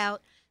all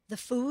about the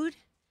food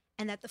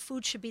and that the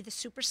food should be the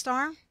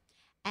superstar.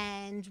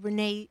 And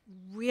Renee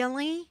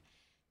really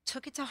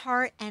took it to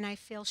heart, and I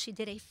feel she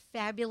did a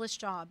fabulous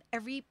job.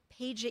 Every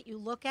page that you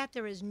look at,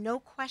 there is no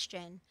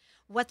question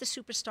what the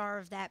superstar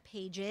of that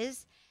page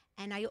is.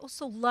 And I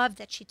also love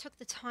that she took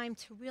the time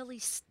to really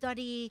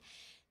study,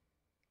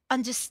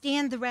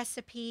 understand the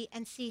recipe,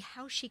 and see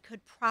how she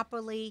could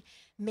properly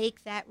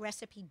make that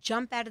recipe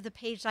jump out of the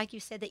page, like you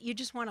said, that you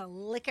just want to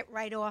lick it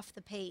right off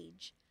the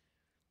page.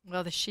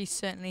 Well, she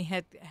certainly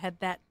had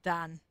that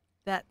done.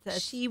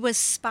 She was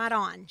spot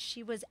on.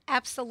 She was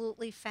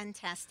absolutely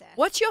fantastic.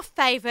 What's your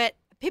favorite?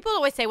 People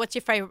always say, "What's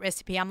your favorite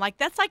recipe?" I'm like,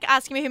 that's like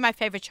asking me who my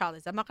favorite child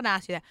is. I'm not going to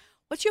ask you that.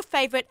 What's your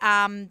favorite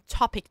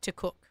topic to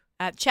cook?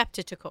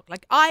 Chapter to cook?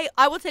 Like I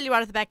will tell you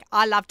right off the back,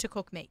 I love to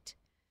cook meat.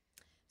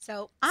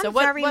 So I'm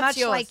very much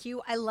like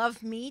you. I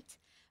love meat,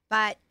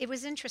 but it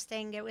was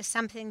interesting. It was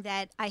something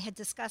that I had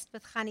discussed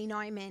with Chani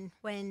Neumann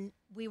when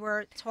we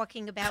were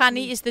talking about Chani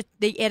meat. is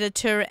the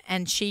editor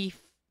and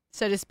chief,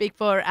 so to speak,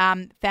 for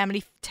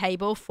Family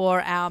Table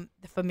for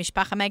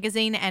Mishpacha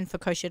magazine and for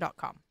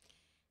kosher.com.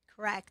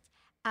 Correct.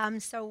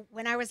 So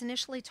when I was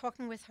initially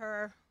talking with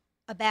her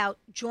about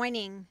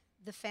joining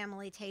the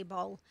Family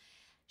Table,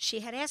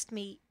 she had asked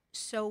me,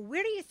 so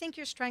where do you think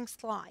your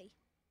strengths lie?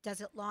 Does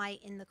it lie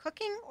in the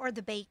cooking or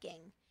the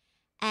baking?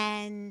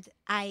 And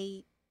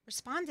I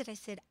responded, I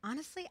said,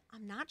 honestly,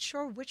 I'm not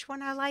sure which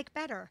one I like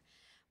better.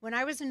 When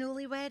I was a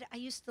newlywed, I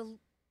used to,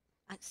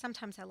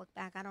 sometimes I look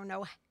back, I don't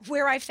know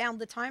where I found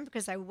the time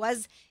because I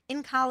was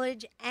in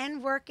college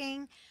and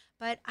working,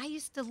 but I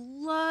used to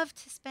love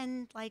to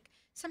spend like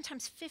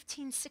sometimes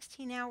 15,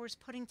 16 hours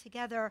putting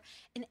together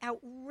an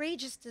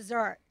outrageous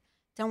dessert.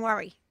 Don't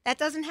worry, that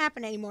doesn't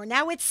happen anymore.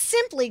 Now it's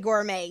Simply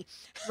Gourmet,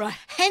 right?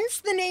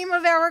 Hence the name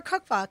of our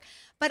cookbook.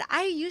 But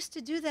I used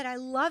to do that. I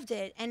loved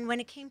it. And when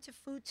it came to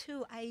food,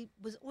 too, I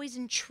was always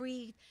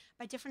intrigued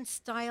by different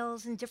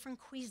styles and different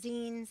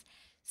cuisines.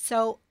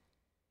 So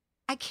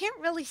I can't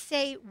really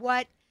say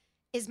what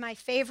is my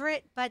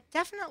favorite, but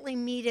definitely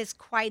meat is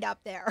quite up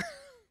there.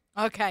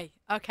 Okay.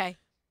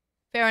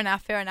 Fair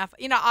enough.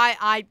 You know,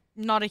 I'm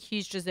not a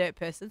huge dessert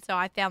person, so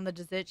I found the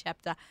dessert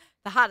chapter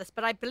the hardest.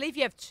 But I believe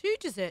you have 2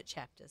 dessert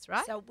chapters,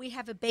 right? So we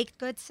have a baked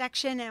goods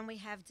section and we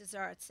have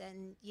desserts.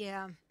 And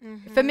yeah.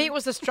 Mm-hmm. For me, it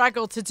was a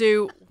struggle to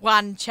do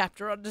one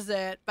chapter on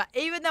dessert. But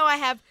even though I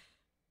have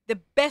the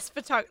best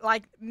photographer,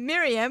 like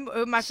Miriam,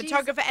 my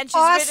photographer, and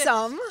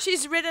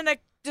she's written a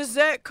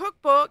dessert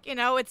cookbook, you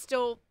know, it's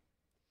still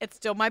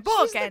my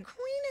book. She's the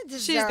queen of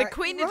dessert. She's the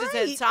queen of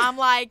dessert. So I'm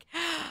like,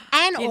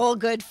 and all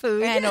good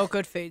food. And all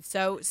good food.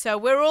 So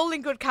we're all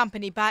in good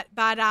company. But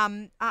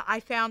I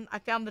found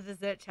the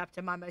dessert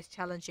chapter my most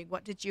challenging.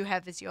 What did you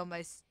have as your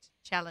most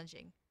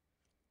challenging?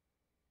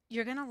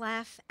 You're gonna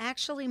laugh.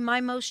 Actually,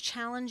 my most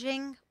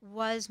challenging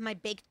was my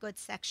baked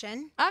goods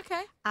section.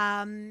 Okay.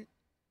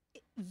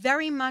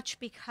 Very much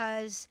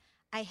because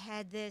I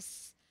had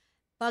this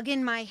bug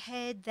in my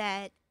head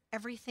that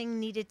everything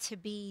needed to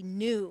be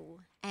new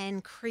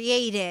and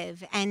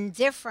creative and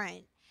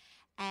different.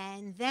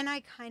 And then I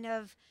kind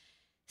of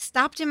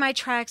stopped in my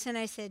tracks and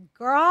I said,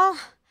 girl,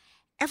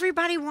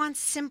 everybody wants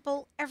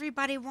simple.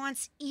 Everybody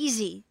wants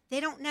easy. They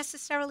don't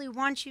necessarily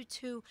want you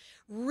to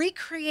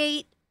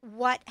recreate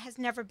what has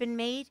never been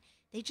made.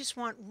 They just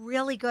want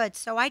really good.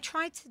 So I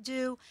tried to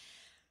do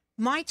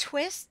my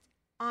twist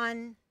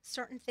on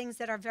certain things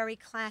that are very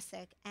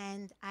classic.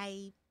 And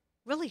I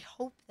really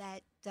hope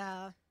that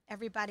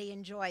everybody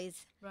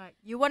enjoys. Right.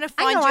 You want to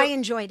find I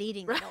enjoyed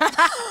eating it all.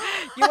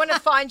 You want to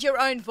find your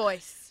own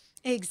voice.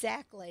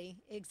 Exactly.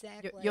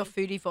 Your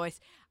foodie voice.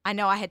 I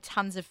know I had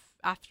tons of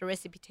after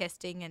recipe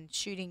testing and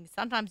shooting.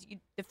 Sometimes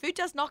the food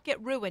does not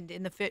get ruined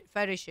in the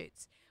photo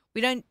shoots.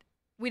 We don't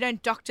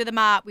doctor them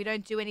up. We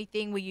don't do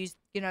anything. We use,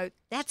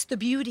 That's the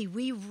beauty.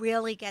 We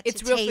really get to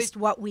taste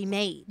what we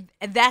made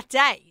that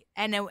day.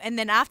 And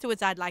then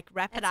afterwards I'd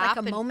wrap it up. It's like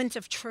a moment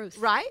of truth.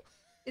 Right?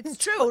 It's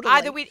true. Totally.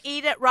 Either we'd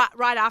eat it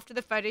right after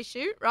the photo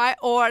shoot, right?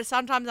 Or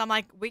sometimes I'm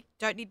like, we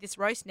don't need this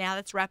roast now.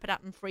 Let's wrap it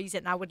up and freeze it.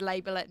 And I would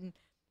label it, and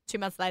 2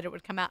 months later it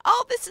would come out.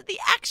 Oh, this is the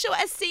actual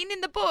as seen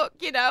in the book,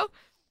 Totally.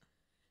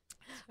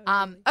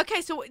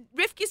 Okay, so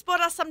Rivka's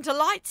brought us some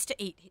delights to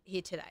eat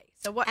here today.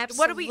 So what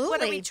are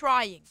we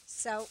trying?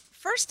 So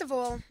first of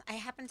all, I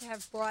happen to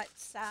have brought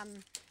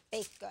some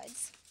baked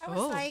goods. I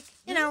was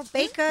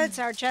baked goods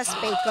are just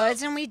baked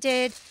goods, and we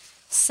did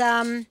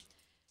some.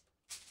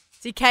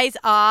 DK's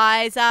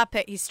eyes up.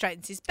 He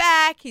straightens his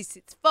back. He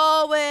sits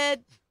forward.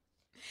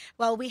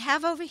 Well, we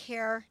have over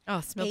here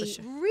a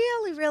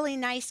really, really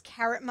nice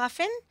carrot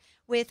muffin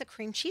with a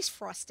cream cheese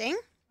frosting.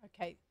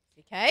 Okay,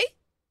 DK.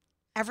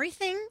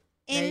 Everything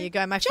in there you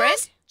go, my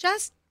friend.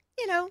 Just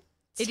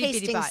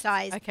tasting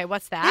size. Okay,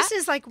 what's that? This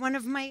is like one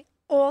of my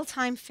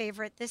all-time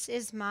favorite. This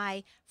is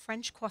my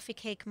French coffee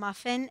cake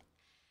muffin.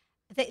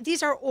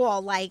 These are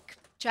all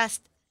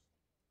just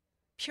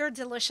pure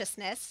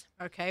deliciousness.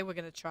 Okay, we're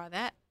going to try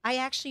that. I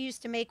actually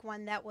used to make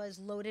one that was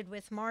loaded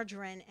with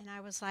margarine, and I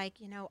was like,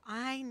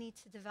 I need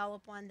to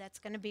develop one that's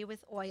going to be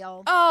with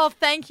oil. Oh,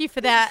 thank you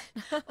for that.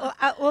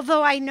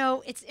 Although I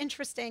know it's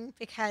interesting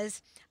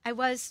because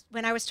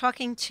when I was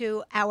talking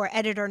to our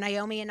editor,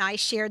 Naomi, and I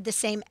shared the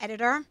same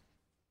editor,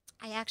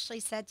 I actually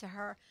said to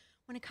her,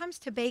 when it comes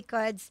to baked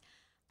goods,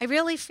 I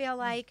really feel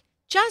like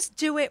just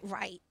do it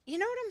right. You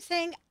know what I'm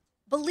saying?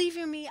 Believe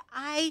in me,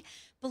 I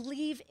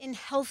believe in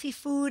healthy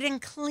food and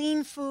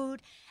clean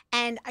food.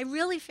 And I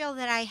really feel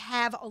that I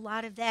have a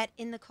lot of that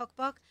in the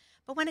cookbook.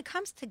 But when it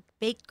comes to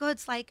baked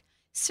goods, like,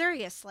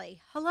 seriously,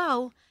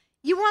 hello,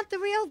 you want the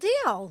real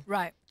deal.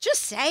 Right.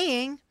 Just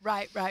saying.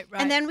 Right.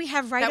 And then we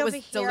have over here. That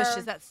was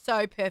delicious. That's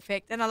so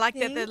perfect. And I like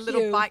that the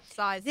little bite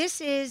size.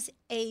 This is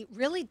a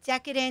really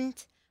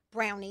decadent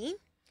brownie.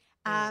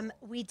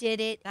 We did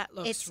it. That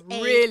looks it's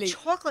really. a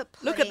chocolate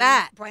pudding Look at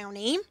that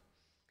brownie,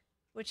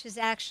 which is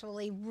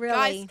actually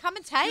really. Guys, come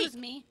and take. Excuse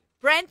me.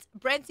 Brent,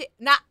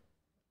 nah.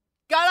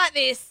 Go like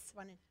this.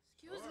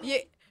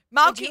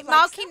 Malky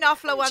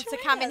Knopfler wants to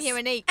come in here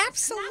and eat.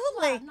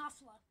 Absolutely.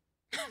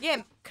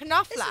 Yeah,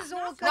 Knopfler. This is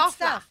all good Knopfler.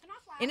 stuff.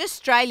 In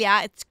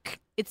Australia,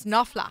 it's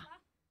Knopfler.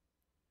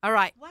 All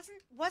right.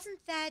 Wasn't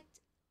that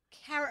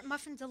carrot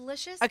muffin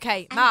delicious?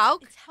 Okay, And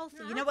Malk. It's healthy.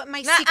 You know what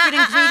my secret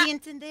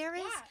ingredient in there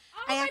is?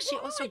 Oh I my actually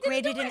God, also I didn't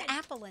grated do an it.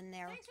 apple in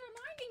there. Thanks for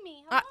reminding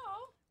me. Uh,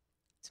 Hello.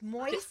 It's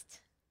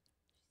moist.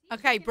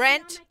 Okay,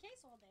 Brent.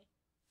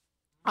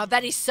 Oh,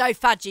 that is so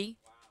fudgy.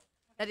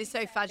 That is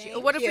so fudgy.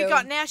 Thank What have we you.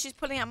 got now? She's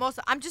pulling out more.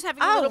 I'm just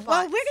having a Oh, little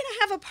well, bite. we're going to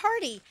have a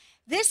party.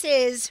 This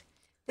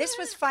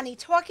was funny.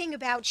 Talking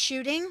about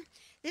shooting,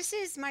 this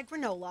is my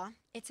granola.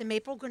 It's a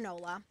maple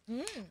granola.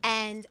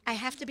 And I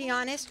have to be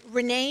honest,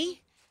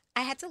 Renee,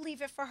 I had to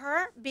leave it for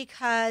her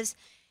because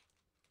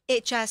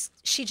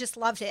she just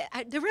loved it.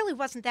 There really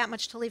wasn't that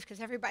much to leave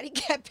because everybody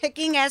kept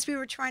picking as we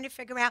were trying to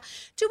figure out,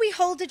 do we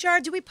hold the jar?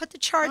 Do we put the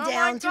jar Oh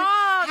down? my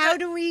God. How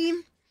do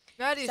we?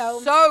 That is So,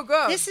 so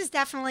good. This is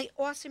definitely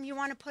awesome. You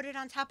want to put it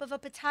on top of a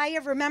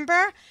pitaya,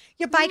 remember?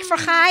 Your bike for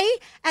Chai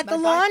at the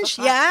My bike launch?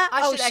 for Chai. Yeah.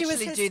 I should she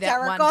was actually do that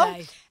one hysterical.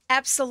 day.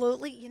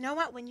 Absolutely. You know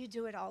what? When you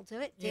do it, I'll do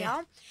it.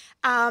 Yeah.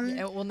 Deal.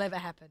 It will never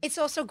happen. It's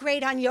also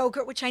great on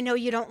yogurt, which I know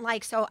you don't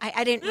like, so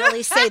I didn't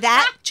really say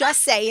that.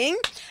 Just saying.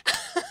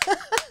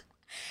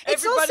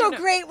 It's Everybody also know-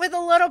 great with a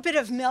little bit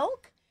of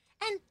milk.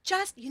 And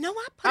just, you know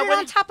what? Put it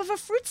on top of a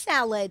fruit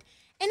salad.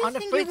 Anything On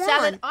a fruit you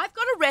salad. want. I've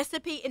got a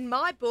recipe in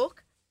my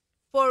book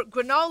for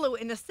granola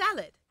in a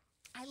salad.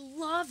 I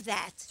love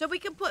that. So we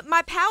can put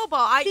my power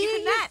bar. You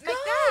can make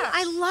that.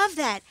 I love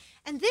that.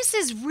 And this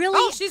is really.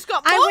 Oh, she's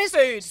got more I was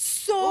food.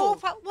 So Ooh.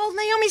 well.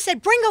 Naomi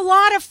said, "Bring a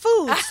lot of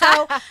food."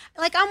 So,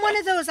 like, I'm one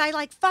of those. I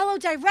like follow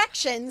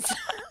directions.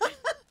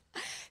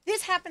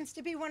 This happens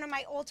to be one of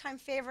my all-time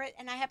favorite,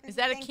 and I happen Is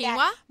to that a think quinoa?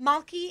 that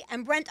Malky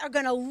and Brent are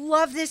gonna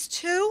love this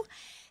too.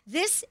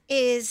 This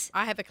is.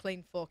 I have a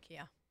clean fork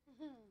here.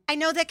 I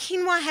know that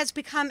quinoa has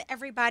become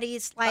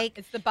everybody's like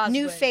It's the buzzword.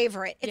 new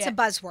favorite. It's Yeah. a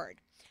buzzword.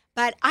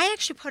 But I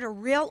actually put a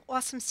real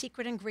awesome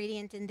secret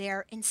ingredient in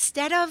there.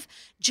 Instead of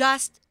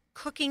just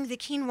cooking the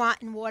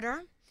quinoa in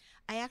water,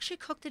 I actually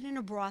cooked it in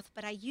a broth,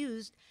 but I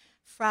used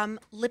from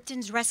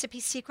Lipton's Recipe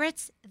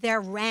Secrets,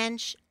 their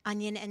ranch,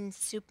 onion, and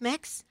soup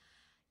mix.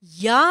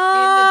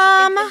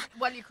 Yum!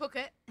 While you cook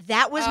it.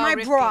 That was Oh, my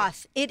risky.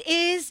 broth. It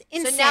is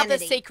insanity. So now the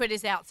secret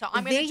is out. So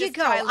I'm going There to you just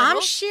go. try a little.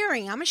 I'm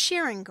sharing. I'm a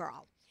sharing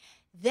girl.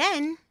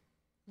 Then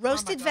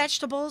roasted God.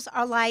 vegetables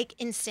are like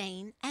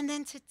insane. And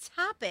then to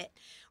top it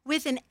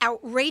with an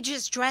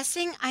outrageous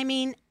dressing, I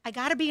mean, I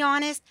got to be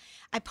honest,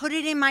 I put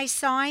it in my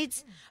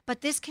sides,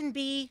 but this can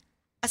be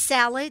a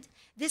salad.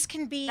 This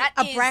can be That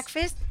a is-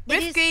 breakfast.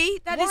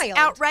 Rifki, that is wild.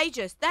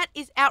 outrageous. That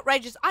is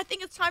outrageous. I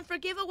think it's time for a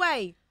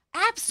giveaway.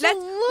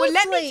 Absolutely.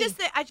 Let me just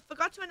say, I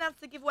forgot to announce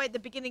the giveaway at the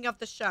beginning of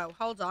the show.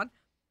 Hold on.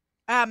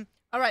 All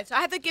right, so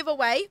I have a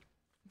giveaway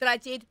that I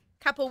did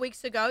a couple of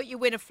weeks ago. You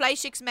win a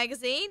Fleischix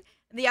magazine,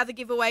 and the other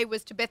giveaway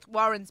was to Beth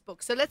Warren's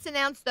book. So let's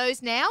announce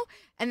those now,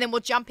 and then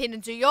we'll jump in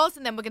and do yours,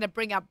 and then we're going to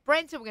bring up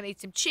Brent, and we're going to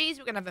eat some cheese.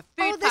 We're going to have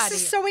a food Oh, this party.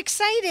 is so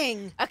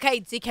exciting. Okay,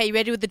 ZK, you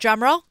ready with the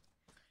drum roll?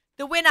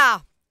 The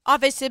winner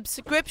of a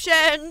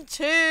subscription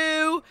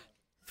to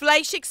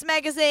Fleischix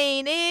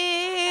magazine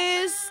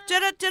is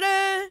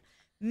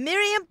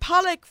Miriam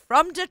Pollock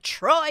from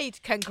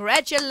Detroit.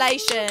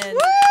 Congratulations.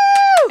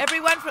 Woo!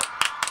 Everyone from...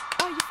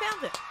 Oh, you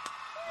found it.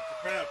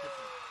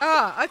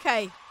 Oh,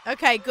 okay.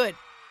 Okay, good.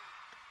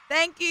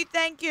 Thank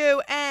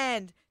you.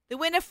 And the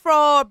winner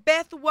for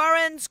Beth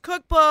Warren's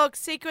cookbook,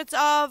 Secrets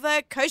of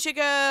a Kosher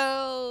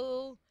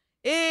Girl,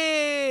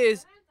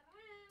 is...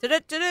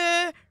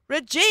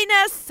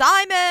 Regina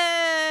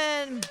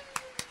Simon.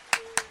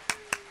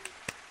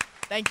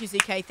 Thank you,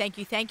 ZK.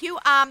 Thank you.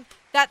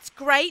 That's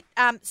great.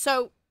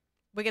 So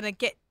we're gonna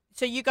get.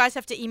 So you guys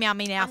have to email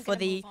me now I'm gonna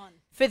move on.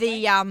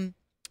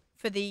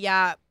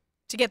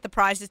 to get the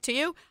prizes to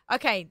you.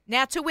 Okay,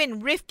 now to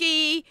win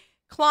Rifki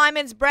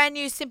Kleiman's brand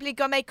new Simply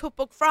Gourmet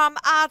cookbook from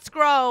Art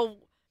Scroll.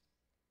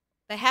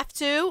 They have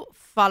to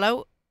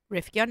follow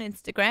Rifki on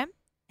Instagram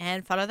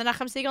and follow the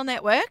Nachum Siegel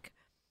Network.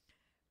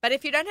 But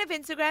if you don't have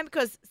Instagram,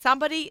 because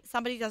somebody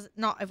does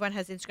not everyone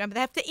has Instagram, but they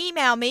have to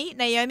email me,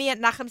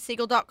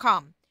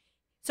 Naomi@NachumSegal.com.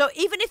 So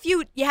even if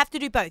you have to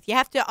do both. You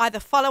have to either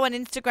follow on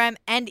Instagram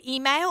and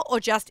email, or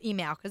just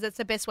email, because that's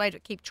the best way to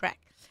keep track.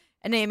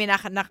 And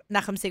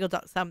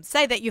Naomi@NachumSegal.com.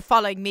 Say that you're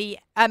following me.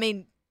 I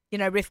mean,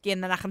 Rifki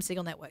and the Nachum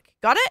Segal Network.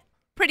 Got it?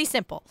 Pretty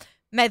simple.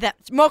 Maybe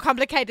that's more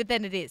complicated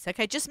than it is.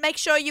 Okay, just make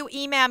sure you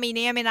email me,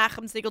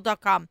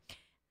 Naomi@NachumSegal.com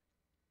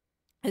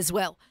as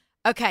well.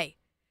 Okay,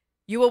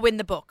 you will win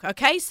the book.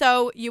 Okay,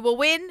 so you will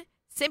win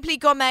Simply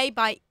Gourmet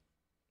by,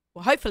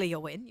 well, hopefully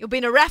you'll win. You'll be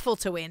in a raffle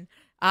to win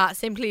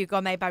Simply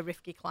Gourmet by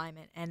Rifki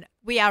Kleiman. And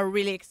we are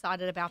really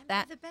excited about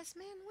that. The best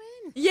man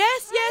win.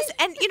 Yes, right? Yes.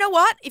 And you know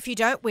what? If you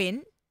don't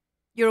win,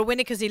 you're a winner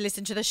because you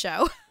listen to the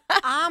show.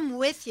 I'm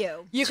with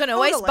you. You can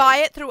always buy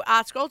it through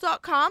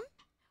artscroll.com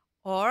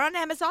or on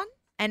Amazon.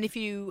 And if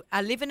you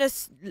live in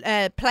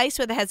a place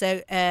where there has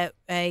a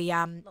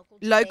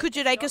local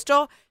Judaica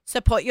store,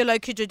 support your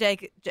local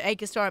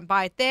Judaica store and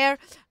buy it there.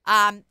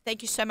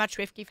 Thank you so much,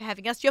 Rifki, for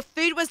having us. Your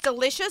food was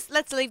delicious.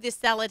 Let's leave this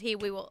salad here.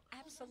 We will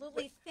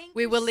absolutely thank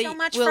you so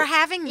much for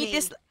having me.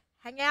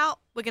 Hang out.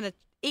 We're going to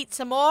eat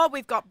some more.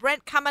 We've got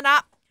Brent coming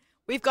up.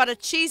 We've got a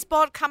cheese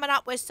board coming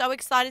up. We're so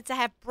excited to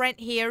have Brent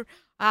here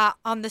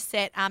on the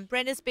set.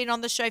 Brent has been on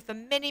the show for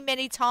many,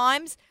 many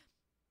times.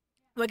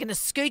 We're going to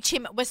scooch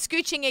him. We're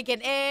scooching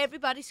again.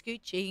 Everybody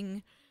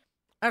scooching.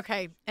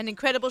 Okay, an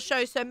incredible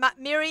show. So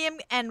Miriam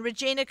and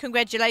Regina,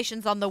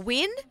 congratulations on the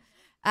win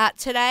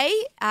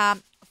today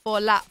for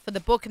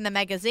the book and the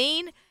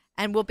magazine.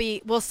 And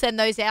we'll send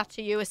those out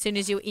to you as soon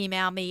as you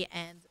email me,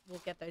 and we'll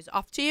get those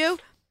off to you.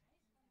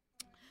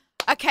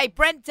 Okay,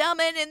 Brent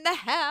Delman in the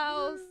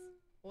house.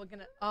 We're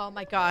gonna. Oh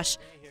my gosh!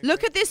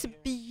 Look at this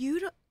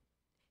beautiful,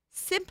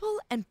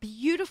 simple and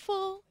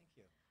beautiful.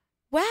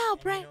 Wow,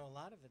 Brent. A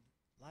lot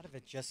of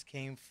it just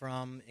came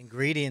from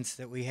ingredients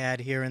that we had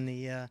here in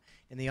the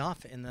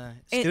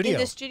studio. In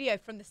the studio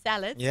from the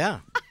salads. Yeah.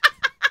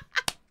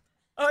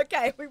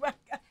 Okay,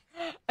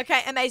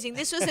 Okay, amazing.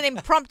 This was an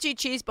impromptu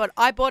cheese board.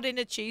 I bought in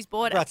a cheese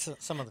board.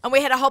 And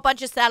we had a whole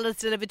bunch of salads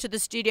delivered to the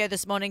studio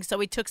this morning, so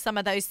we took some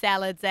of those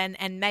salads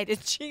and made a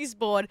cheese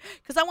board,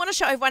 because I want to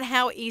show everyone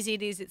how easy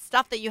it is. It's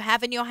stuff that you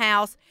have in your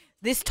house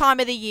this time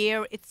of the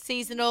year. It's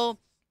seasonal.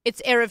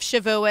 It's Erev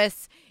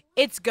Shavuos.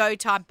 It's go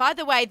time. By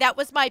the way, that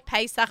was my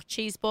Pesach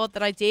cheese board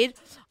that I did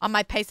on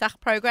my Pesach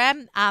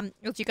program. As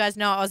you guys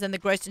know, I was in the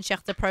Gross and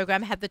Schechter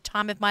program, had the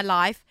time of my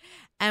life,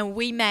 and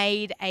we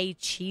made a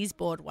cheese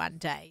board one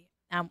day.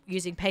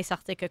 Using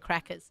Pesach Dicker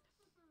crackers.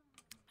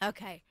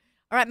 Okay.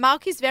 All right,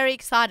 Malky's very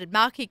excited.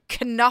 Malky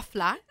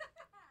Knopfler.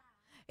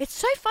 It's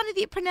so funny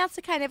that you pronounce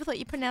the K. I never thought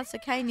you pronounced the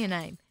K in your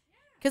name.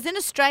 Because in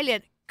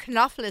Australia,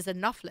 Knopflers are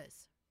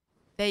Knopflers.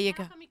 There you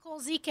go. How come you call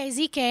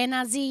ZK and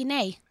not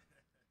Z-Nay?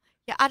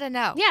 Yeah, I don't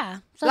know. Yeah,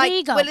 so there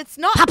you go. Well, it's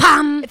not.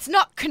 Pa-pam. It's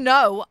not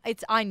Kno.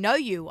 It's I know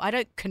you. I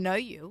don't Kno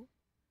you.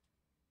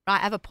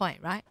 Right, I have a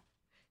point, right?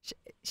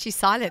 She's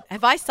silent.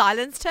 Have I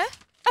silenced her?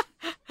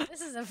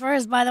 This is the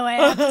first, by the way,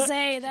 I have to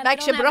say that I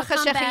don't have a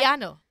comeback.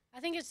 I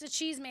think it's the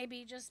cheese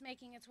maybe just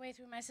making its way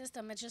through my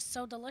system. It's just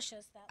so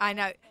delicious. I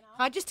know. Can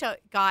I just tell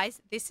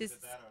guys, this is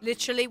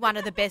literally one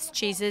of the best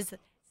cheeses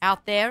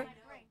out there.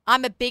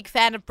 I'm a big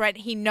fan of Brent.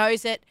 He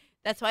knows it.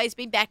 That's why he's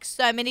been back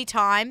so many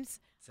times.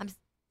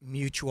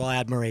 Mutual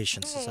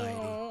Admiration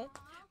Society.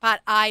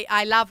 But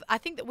I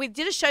think that we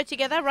did a show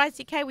together, right,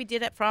 ZK? We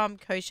did it from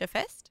Kosher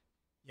Fest.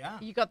 Yeah.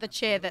 You got the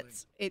chair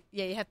that's it.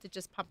 Yeah, you have to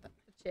just pump it.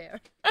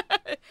 Chair.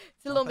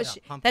 It's a little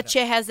machine. That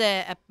chair has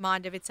a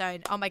mind of its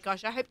own. Oh my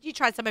gosh! I hope you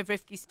tried some of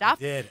Rifki's stuff.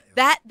 I did.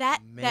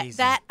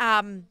 That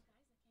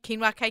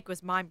quinoa cake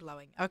was mind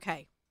blowing.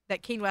 Okay,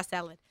 that quinoa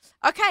salad.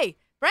 Okay,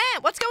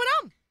 Brant, what's going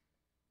on?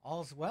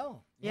 All's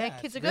well. Yeah,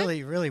 kids are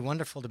really, really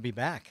wonderful to be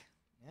back.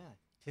 Yeah,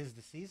 'tis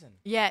the season.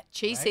 Yeah,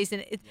 cheese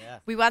season.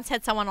 We once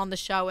had someone on the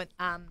show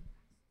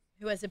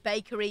who has a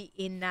bakery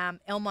in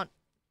Elmont,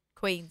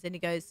 Queens, and he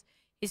goes,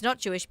 he's not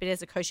Jewish, but he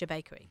has a kosher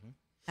bakery.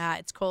 Mm-hmm.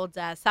 It's called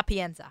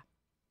Sapienza.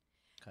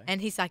 Okay.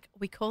 And he's like,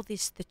 we call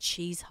this the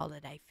cheese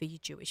holiday for you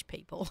Jewish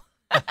people.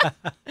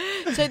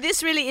 So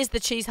this really is the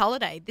cheese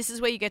holiday. This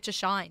is where you get to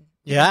shine.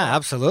 Yeah,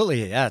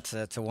 absolutely. Yeah,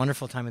 it's a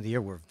wonderful time of the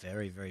year. We're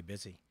very, very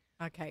busy.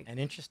 Okay. And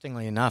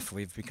interestingly enough,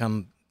 we've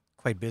become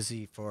quite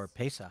busy for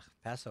Pesach,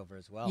 Passover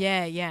as well.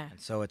 Yeah, yeah. And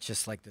so it's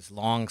just like this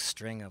long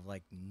string of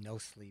like no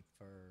sleep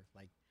for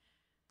like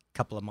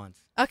couple of months.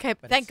 Okay,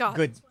 but thank God.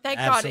 Good. Thank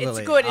Absolutely. God.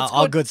 It's good. It's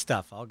all good. Good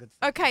stuff. All good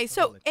stuff. Okay,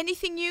 so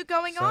anything new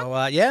going on?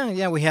 So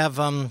yeah, we have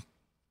some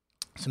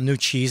new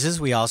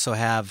cheeses. We also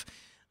I've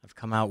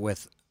come out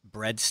with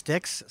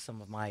breadsticks,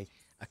 some of my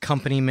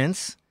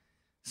accompaniments.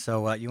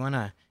 So you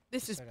wanna?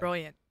 This is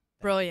brilliant.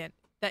 Brilliant.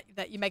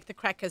 That you make the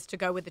crackers to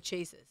go with the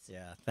cheeses.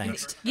 Yeah,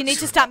 thanks. You need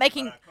to start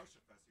making.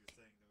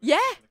 Yeah.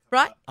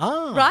 Right?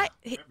 Oh. Right?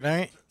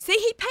 Right. See,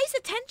 he pays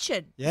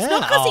attention. Yeah. It's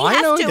not because he has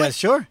I know to. He does,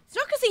 sure. It's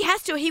not because he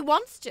has to. He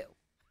wants to.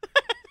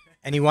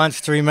 And he wants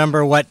to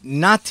remember what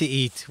not to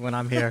eat when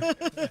I'm here.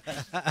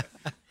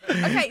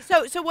 Okay,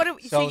 so what?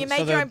 So you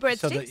made your own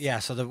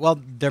breadsticks? Well,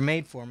 they're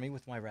made for me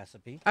with my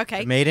recipe. Okay.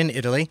 They're made in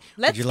Italy.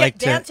 Let's get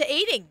down to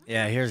eating.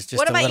 Yeah, here's just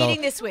what am I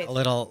eating this with? A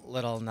little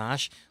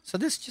nosh. So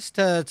this just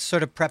to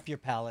sort of prep your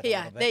palate.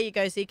 Yeah, a little bit. there you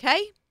go, ZK.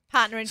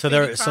 Partner in so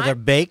they're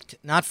baked,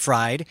 not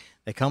fried.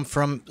 They come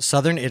from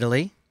southern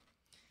Italy,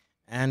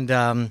 and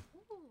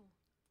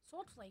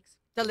salt flakes.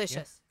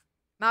 Delicious.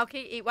 Yeah.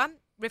 Malky, eat one.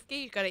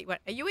 Rifki, you got to eat one.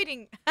 Are you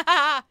eating?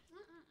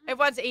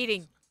 Everyone's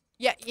eating.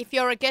 Yeah, if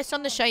you're a guest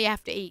on the show, you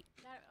have to eat.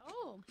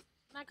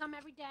 Can I come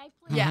every day,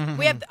 please? Yeah,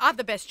 I have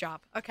the best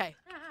job. Okay.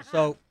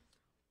 So,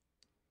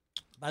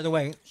 by the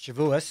way,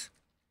 Shavuos,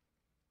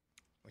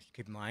 which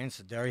keep in mind, it's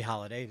a dairy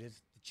holiday. It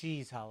is the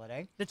cheese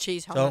holiday. The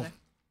cheese holiday.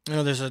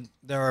 So,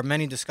 there are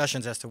many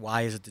discussions as to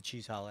why is it the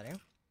cheese holiday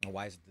or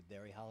why is it the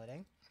dairy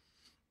holiday.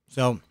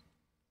 So,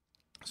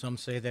 some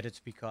say that it's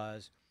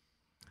because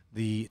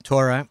the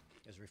Torah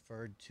is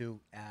referred to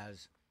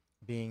as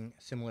being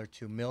similar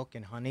to milk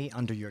and honey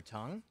under your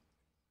tongue.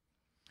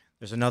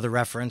 There's another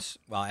reference,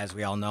 well, as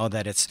we all know,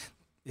 that it's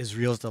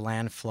Israel's the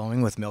land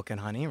flowing with milk and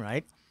honey,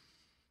 right?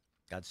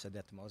 God said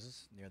that to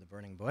Moses near the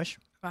burning bush.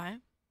 Right.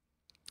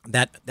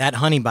 That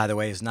honey, by the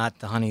way, is not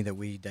the honey that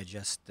we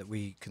digest, that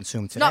we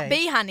consume today. It's not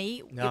bee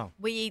honey. No.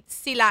 We eat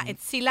silan.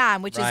 It's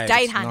silan, which right, is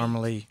date it's honey.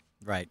 Normally,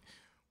 right.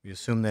 We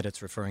assume that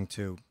it's referring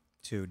to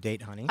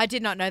date honey. I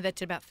did not know that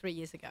till about 3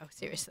 years ago,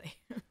 seriously.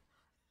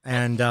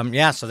 And,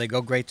 so they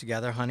go great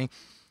together, honey.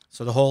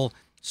 So the whole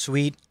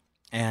sweet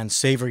and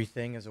savory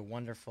thing is a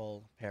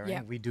wonderful pairing.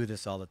 Yep. We do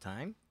this all the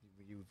time.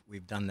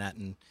 We've done that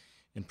in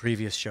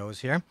previous shows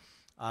here.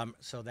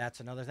 So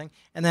that's another thing.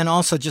 And then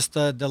also just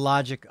the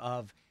logic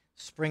of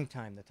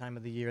springtime, the time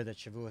of the year that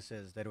Shavuos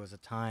is, that it was a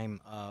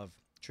time of,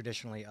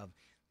 traditionally, of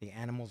the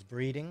animals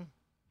breeding.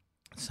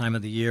 It's time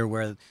of the year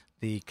where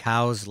the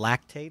cows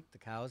lactate, the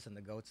cows and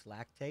the goats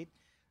lactate.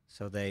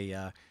 So they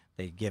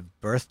give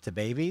birth to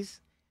babies.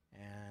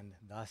 And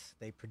thus,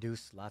 they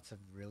produce lots of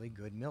really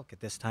good milk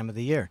at this time of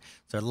the year.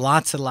 So there are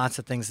lots and lots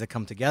of things that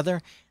come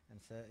together. And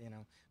so,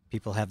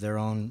 people have their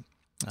own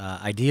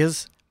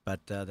ideas, but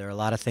there are a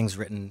lot of things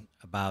written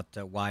about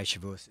why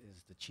Shavuos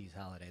is the cheese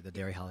holiday, the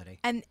dairy holiday.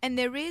 And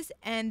there is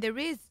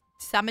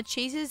summer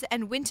cheeses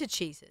and winter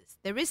cheeses.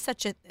 There is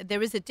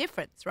a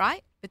difference,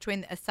 right,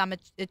 between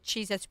a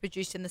cheese that's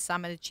produced in the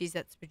summer and a cheese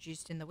that's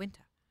produced in the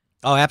winter.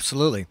 Oh,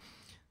 absolutely.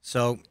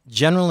 So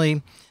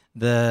generally,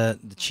 the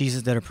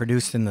cheeses that are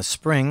produced in the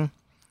spring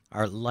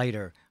are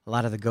lighter. A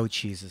lot of the goat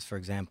cheeses, for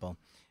example,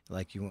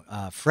 like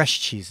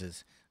fresh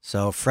cheeses,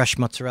 so fresh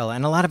mozzarella.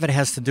 And a lot of it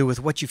has to do with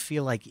what you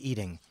feel like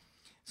eating.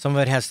 Some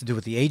of it has to do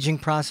with the aging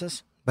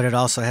process, but it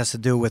also has to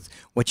do with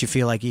what you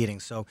feel like eating.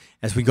 So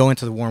as we go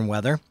into the warm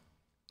weather,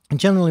 I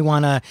generally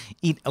want to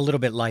eat a little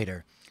bit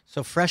lighter.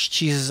 So fresh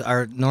cheeses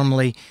are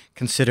normally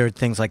considered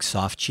things like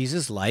soft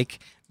cheeses, like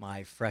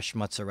my fresh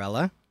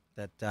mozzarella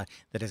that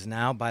is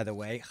now, by the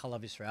way,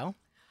 Chalav Yisrael.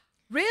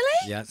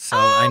 Really? Yeah. So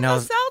I know.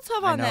 Mazal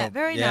tov on that.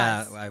 Very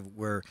nice. Yeah,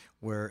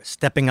 we're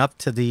stepping up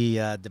to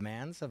the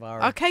demands of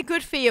our. Okay,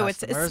 good for you.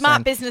 It's a customers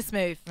smart business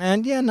move.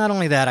 And not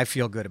only that, I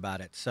feel good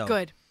about it. So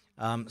good.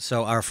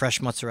 So our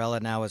fresh mozzarella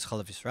now is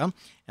Chalav Yisrael,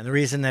 and the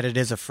reason that it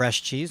is a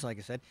fresh cheese, like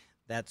I said,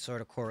 that sort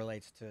of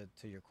correlates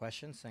to your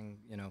question, saying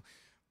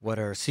what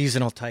are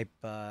seasonal type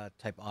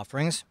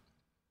offerings.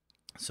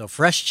 So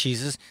fresh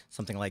cheeses,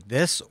 something like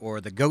this, or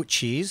the goat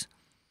cheese,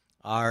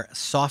 are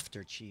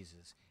softer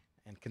cheeses.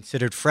 And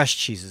considered fresh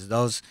cheeses,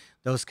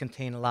 those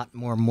contain a lot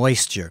more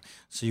moisture.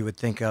 So you would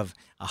think of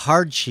a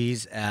hard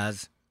cheese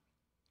as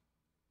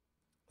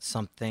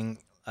something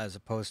as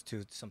opposed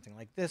to something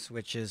like this,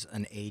 which is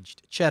an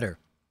aged cheddar.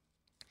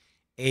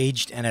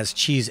 Aged, and as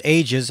cheese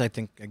ages, I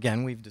think,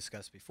 again, we've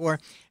discussed before,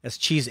 as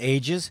cheese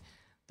ages,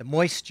 the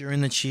moisture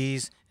in the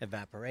cheese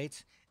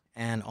evaporates,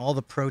 and all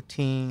the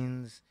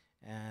proteins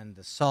and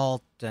the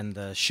salt and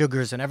the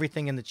sugars and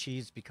everything in the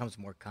cheese becomes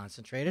more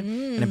concentrated,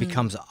 and it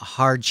becomes a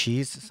hard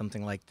cheese,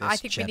 something like this. I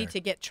think cheddar. we need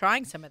to get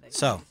trying some of these.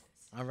 So,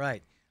 all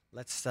right,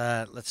 let's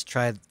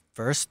try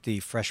first the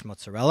fresh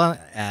mozzarella.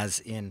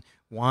 As in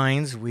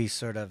wines, we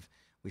start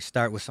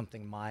with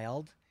something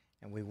mild,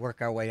 and we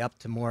work our way up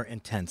to more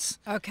intense.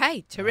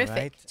 Okay, terrific,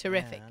 right,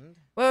 terrific. and-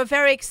 We're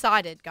very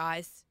excited,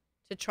 guys,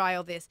 to try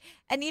all this,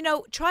 and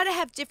try to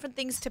have different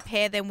things to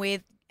pair them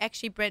with.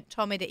 Actually, Brent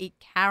told me to eat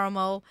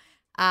caramel.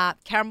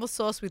 Caramel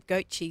sauce with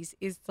goat cheese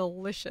is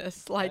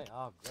delicious. Like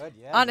oh, good.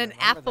 Yeah, on you an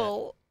remember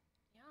apple.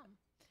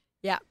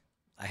 Yeah. that.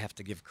 I have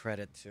to give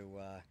credit to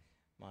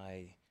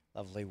my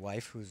lovely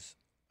wife, who's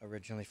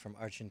originally from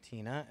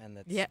Argentina, and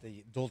that's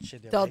the dulce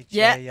de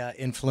leche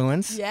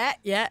influence. Yeah,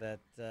 yeah.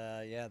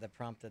 That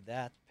prompted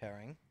that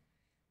pairing.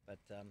 But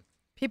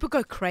People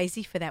go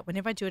crazy for that.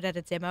 Whenever I do it at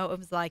a demo, it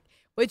was like,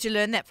 where'd you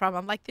learn that from?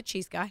 I'm like, the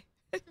cheese guy.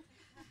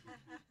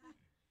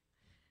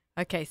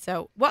 Okay,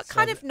 so what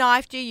kind of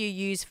knife do you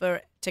use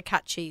to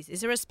cut cheese?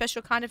 Is there a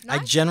special kind of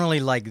knife? I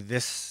generally like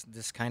this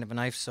kind of a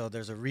knife, so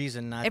there's a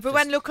reason not.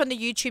 Everyone look on the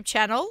YouTube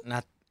channel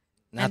not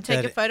and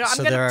take a photo.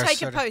 So I'm going to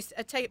take a post,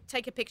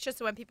 take a picture,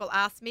 so when people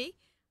ask me,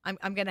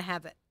 I'm going to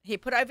have it. Here,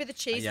 put it over the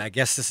cheese. Yeah, I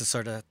guess this is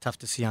sort of tough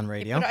to see on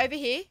radio. Put it over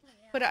here.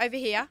 Put it over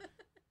here.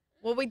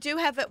 Well, we do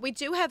have a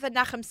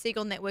Nachum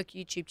Siegel Network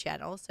YouTube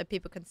channel, so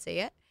people can see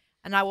it,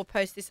 and I will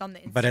post this on the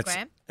Instagram. But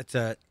it's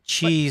a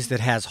cheese that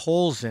has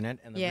holes in it,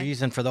 and the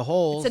reason for the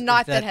holes it's a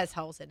knife that has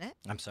holes in it.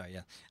 I'm sorry,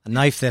 yeah, a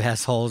knife that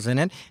has holes in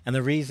it, and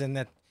the reason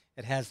that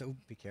it has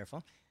be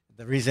careful.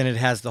 The reason it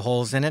has the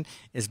holes in it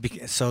is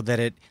so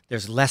that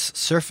there's less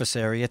surface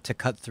area to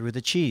cut through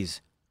the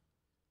cheese.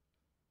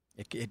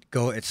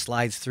 It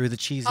slides through the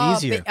cheese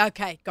easier.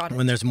 Okay, got it.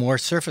 When there's more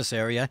surface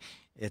area,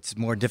 it's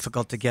more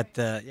difficult to get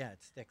it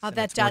sticks. Oh,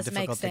 that does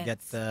make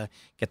sense. To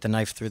get the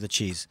knife through the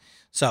cheese.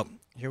 So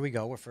here we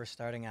go. We're first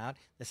starting out.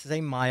 This is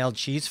a mild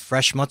cheese,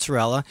 fresh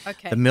mozzarella.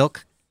 Okay. The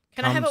milk.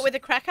 Can I have it with a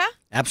cracker?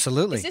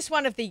 Absolutely. Is this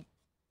one of the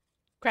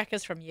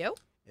crackers from you?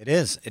 It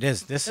is. It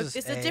is. This is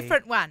a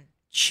different one.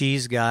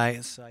 Cheese guy.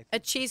 So a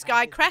cheese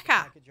guy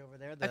cracker. Over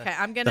there, okay,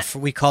 I'm gonna.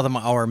 We call them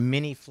our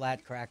mini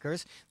flat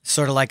crackers,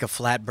 sort of like a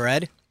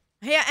flatbread.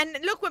 Here, and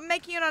look, we're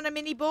making it on a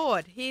mini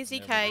board. Here's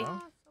EK.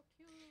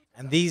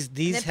 And these and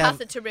then have pass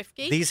it to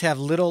Rifki. These have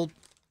little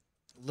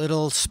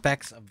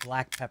specks of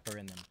black pepper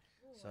in them,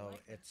 so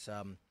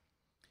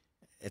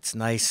it's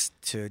nice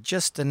to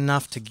just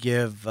enough to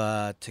give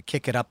to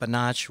kick it up a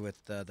notch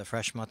with the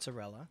fresh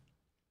mozzarella.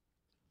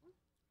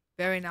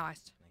 Very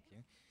nice. Thank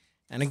you.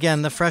 And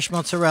again, the fresh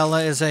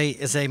mozzarella is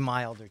a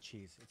milder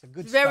cheese. It's a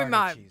good very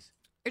mild cheese.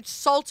 It's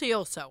salty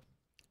also.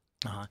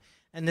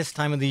 And this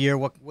time of the year,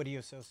 what do you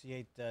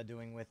associate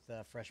doing with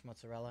fresh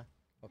mozzarella?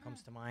 What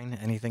comes to mind?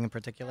 Anything in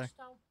particular?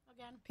 Pesto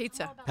again.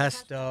 Pizza.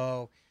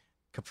 Pesto,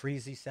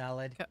 caprese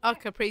salad.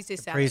 Caprese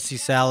salad. Caprese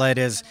salad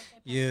is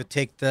you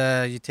take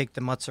the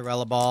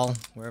mozzarella ball,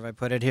 wherever I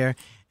put it here,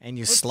 and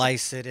you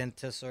slice it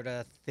into sort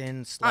of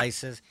thin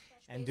slices,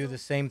 and do the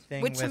same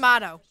thing with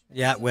tomato.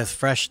 Yeah, with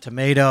fresh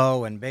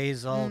tomato and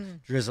basil.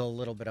 Drizzle a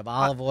little bit of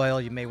olive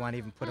oil. You may want to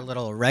even put a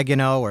little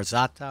oregano or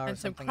za'atar and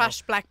some something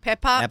crushed black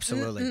pepper.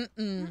 Absolutely.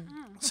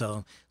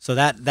 So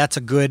that's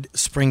a good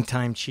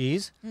springtime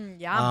cheese.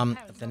 Yum.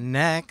 The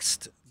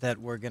next that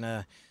we're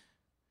gonna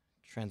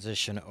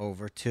transition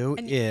over to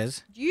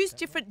is use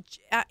different.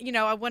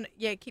 I want.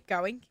 Yeah, keep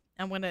going.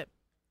 I want to.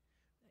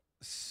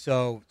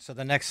 So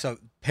the next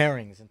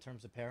pairings in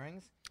terms of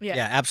pairings.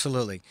 Yeah,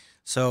 absolutely.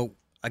 So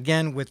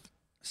again, with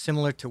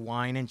similar to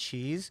wine and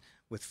cheese,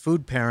 with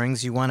food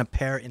pairings, you want to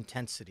pair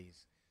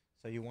intensities.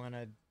 So you want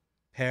to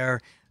pair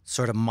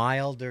sort of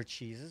milder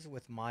cheeses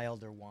with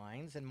milder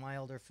wines and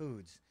milder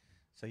foods.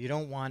 So you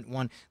don't want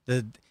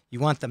you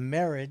want the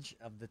marriage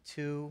of the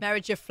two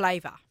marriage of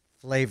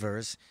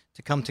flavors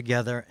to come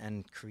together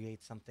and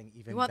create something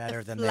even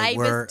better than they were alone. You want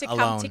the flavors to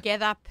come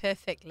together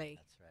perfectly.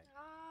 That's right.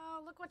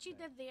 Oh, look what you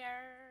did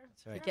there.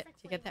 That's right.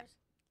 You get that?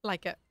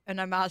 Like an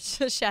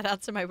homage, shout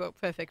out to my book,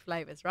 Perfect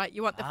Flavors, right?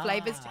 You want the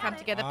flavors to come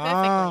together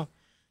perfectly,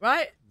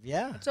 right?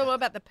 Yeah. It's all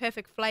about the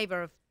perfect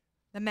flavor of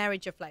the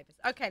marriage of flavors.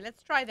 Okay,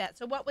 let's try that.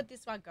 So what would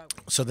this one go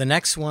with? So the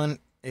next one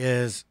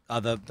is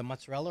the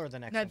mozzarella or the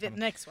next one? No, the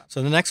next one.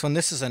 So the next one,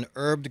 this is an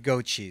herbed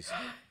goat cheese.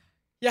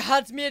 Yeah,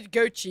 had me at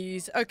goat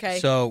cheese. Okay.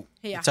 So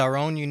it's our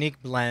own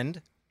unique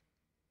blend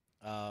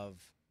of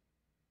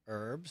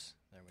herbs.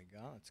 There we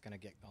go. It's going to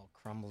get all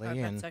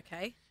crumbly. That's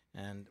okay.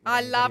 And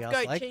I love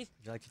goat cheese.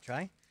 Would you like to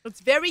try? It's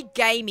very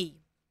gamey.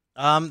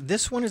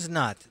 This one is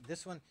not.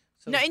 This one.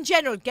 So no, in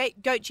general,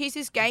 goat cheese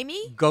is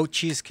gamey. Goat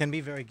cheese can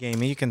be very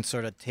gamey. You can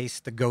sort of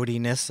taste the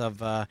goatiness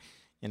of,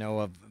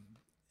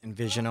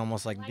 envision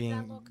almost like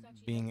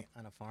being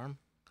on a farm.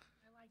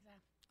 I like that.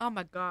 Oh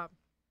my God.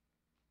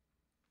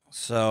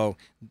 So,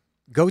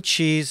 goat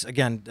cheese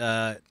again.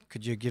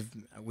 Could you give?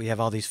 We have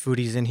all these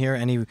foodies in here.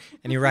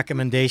 Any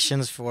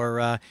recommendations for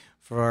a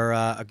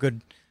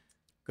good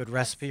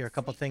recipe or a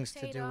couple things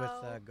to do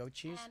with goat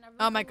cheese?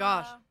 Oh my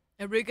gosh.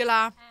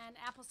 Arugula. And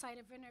apple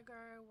cider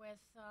vinegar with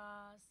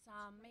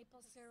some maple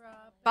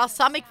syrup.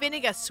 Balsamic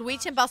vinegar,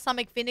 sweetened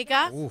balsamic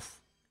vinegar.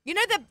 Oof. You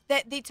know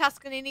the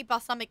Tuscanini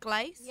balsamic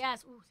glaze?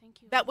 Yes. Ooh,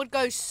 thank you. That would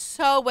go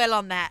so well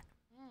on that.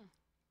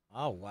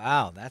 Oh,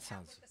 wow. That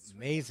sounds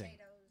amazing.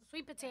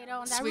 Sweet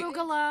potato and that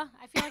arugula.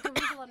 I feel like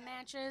arugula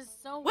matches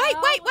so well.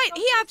 Wait.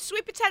 Here, I have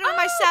sweet potato in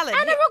my salad.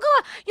 And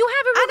arugula. You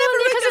have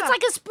arugula because it's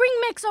like a spring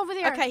mix over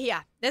there. Okay,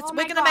 here. We're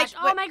going to make.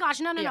 Oh my gosh.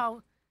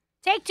 No.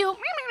 Take two.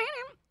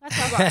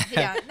 That's all right.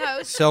 Yeah,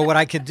 no. So what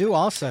I could do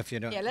also, if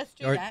you don't. Yeah, let's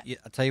do that.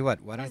 I'll tell you what.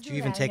 Why don't you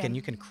even take it and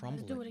you can Let's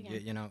crumble do it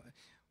again. You know,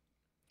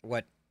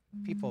 what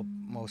people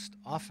most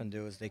often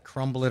do is they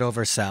crumble it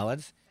over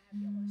salads.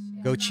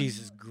 Goat cheese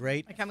is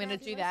great. Okay, I'm going to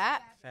do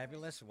that.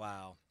 Fabulous.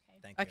 Wow.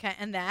 Thank you. Okay,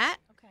 and that.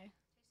 Okay.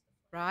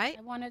 Right.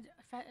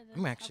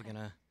 I'm actually going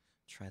to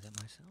try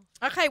that myself.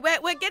 Okay,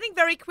 we're getting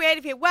very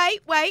creative here.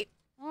 Wait.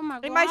 Oh my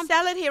God. In my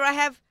salad here, I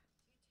have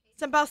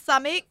some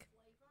balsamic.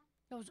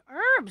 Those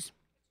herbs.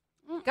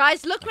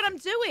 Guys, look what I'm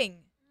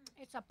doing.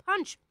 It's a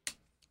punch.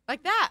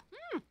 Like that.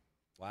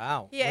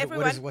 Wow. Yeah,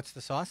 everyone. What's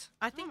the sauce?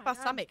 I think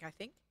balsamic, I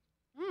think.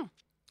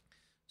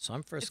 So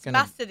I'm first It's going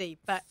to mustardy,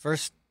 but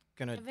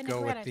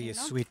go with the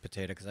sweet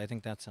potato because I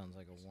think that sounds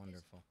like a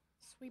wonderful.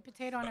 Sweet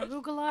potato and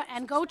arugula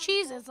and goat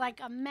cheese is like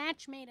a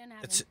match made in heaven.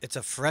 It's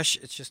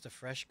just a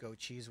fresh goat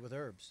cheese with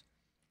herbs.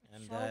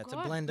 And it's a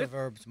blend of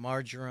herbs,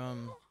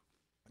 marjoram,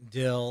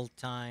 dill,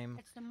 thyme,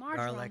 It's the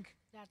marjoram. garlic.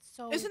 That's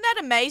so. Isn't that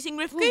amazing,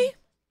 Rifki?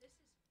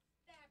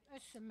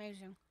 It's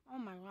amazing. Oh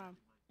my god!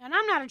 And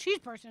I'm not a cheese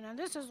person, and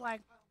this is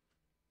like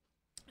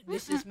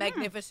This is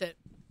magnificent.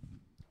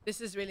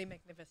 This is really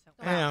magnificent.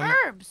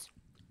 herbs.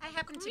 I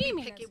happen to be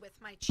Creaminess. picky with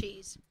my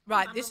cheese.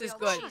 Right, I'm this a is real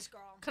good. cheese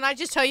girl. Can I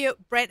just tell you,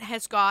 Brent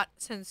has got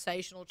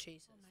sensational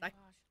cheeses. Like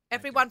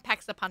everyone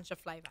packs a punch of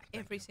flavor.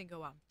 Every single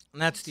one.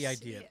 And that's the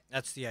idea.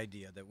 That's the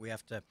idea that we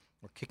have to.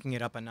 We're kicking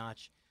it up a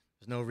notch.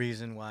 There's no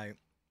reason why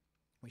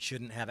we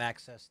shouldn't have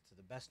access to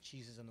the best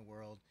cheeses in the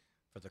world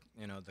for the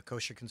the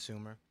kosher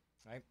consumer,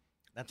 right?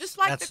 That's Just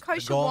like that's the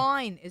kosher goal.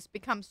 wine has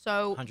become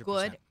so 100%.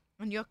 good,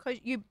 and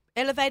you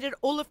elevated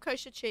all of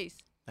kosher cheese.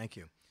 Thank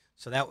you.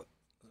 So that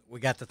we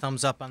got the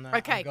thumbs up on the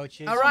Okay. goat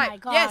cheese. All right. my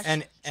gosh. Yes.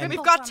 And We've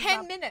Triple got thumbs 10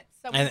 up. minutes.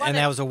 So and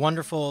that was a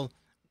wonderful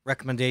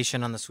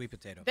recommendation on the sweet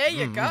potato. There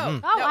you go.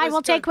 Mhm. Oh, That I was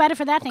will take good. credit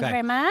for that. Thank you Okay.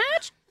 very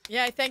much.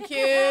 Yeah, thank you,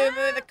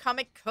 the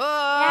comic cook.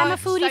 Yeah, I'm a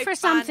foodie So for funny.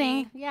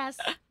 something. Yes,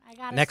 I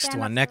got Next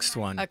one. Next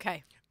one.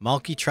 Okay.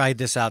 Malky tried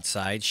this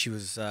outside. She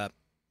was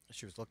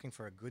looking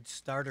for a good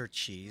starter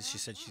cheese. She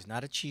said she's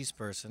not a cheese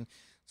person,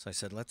 so I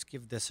said let's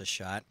give this a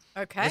shot.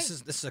 Okay. This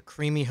is a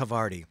creamy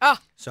Havarti. Oh,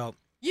 So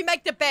you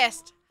make the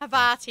best.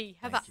 Havarti.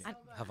 thank you.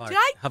 Havarti. Did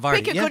I Havarti,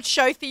 pick a yeah. good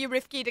show for you,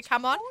 Rifki, to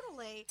come on?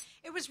 Totally.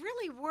 It was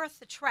really worth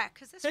the trek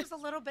because this was a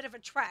little bit of a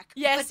trek.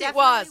 Yes, but it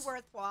was. definitely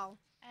worthwhile.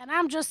 And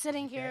I'm just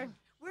sitting here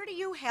Where do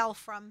you hail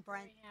from,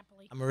 Brent?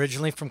 happily. I'm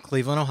originally from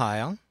Cleveland,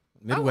 Ohio,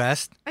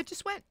 Midwest. I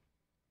just went.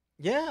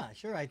 Yeah,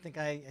 sure. I think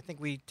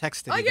we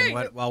texted Oh, even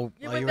yeah, while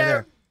you you went were there.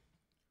 there.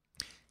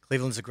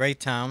 Cleveland's a great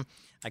town.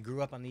 I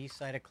grew up on the east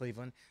side of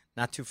Cleveland,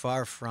 not too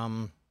far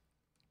from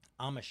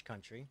Amish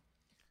country.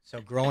 So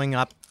growing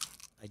up,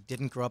 I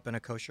didn't grow up in a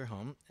kosher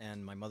home,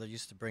 and my mother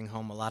used to bring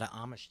home a lot of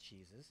Amish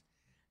cheeses.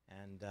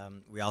 And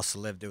we also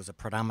lived, it was a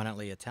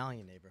predominantly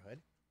Italian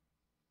neighborhood.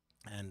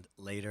 And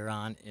later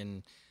on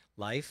in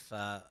life,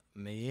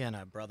 me and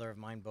a brother of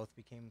mine both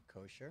became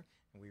kosher.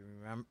 And we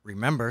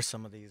remember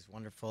some of these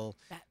wonderful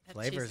That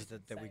flavors cheese is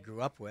that we insane.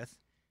 grew up with.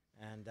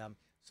 And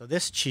so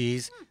this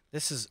cheese,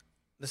 this is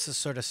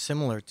sort of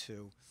similar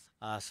to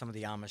some of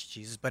the Amish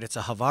cheeses, but it's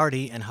a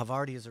Havarti, and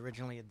Havarti is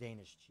originally a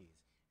Danish cheese.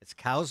 It's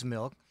cow's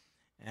milk,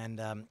 and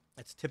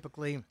it's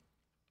typically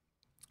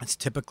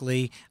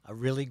a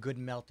really good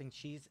melting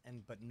cheese,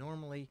 but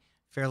normally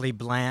fairly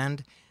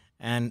bland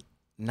and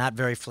not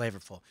very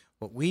flavorful.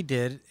 What we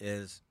did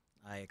is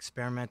I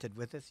experimented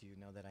with this. You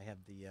know that I have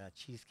the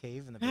cheese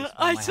cave in the basement of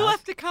I my still house.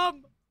 have to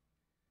come.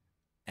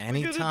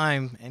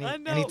 Anytime, I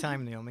know.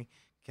 anytime, Naomi.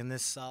 Can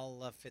this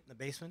all fit in the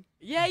basement?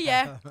 Yeah,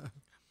 yeah.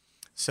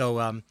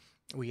 So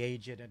we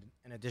age it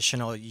an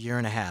additional year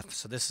and a half.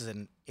 So this is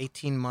an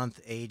 18-month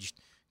aged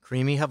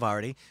creamy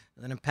Havarti,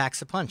 and then it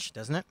packs a punch,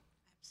 doesn't it?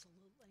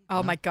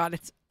 Oh my God,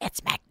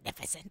 it's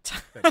magnificent.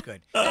 Good,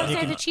 good. I And you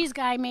say can- the cheese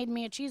guy made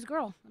me a cheese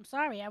girl. I'm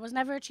sorry, I was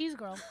never a cheese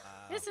girl.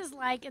 This is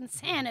like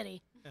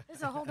insanity. This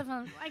is a whole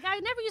different. Like I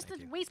never used to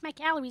waste my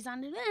calories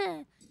on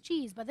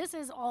cheese, but this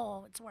is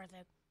it's worth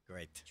it.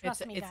 Great,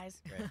 Trust me, it's-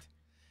 guys. great.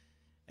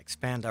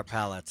 Expand our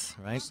palates,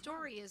 Your right?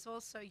 story is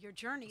also, your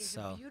journey is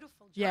So- a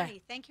beautiful Yeah.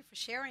 journey. Thank you for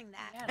sharing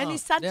that. Yes. And Oh,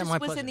 his son yeah, just my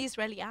was in pleasure. the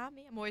Israeli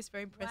army. I'm always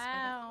very impressed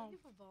Wow.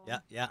 Yeah,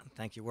 yeah.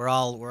 Thank you. We're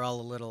all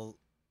a little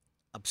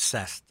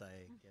obsessed,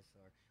 I guess,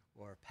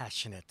 or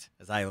passionate,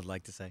 as I would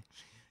like to say.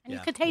 And Yeah,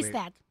 you could taste we-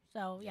 that.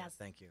 So Yeah, yes.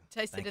 thank you. with it.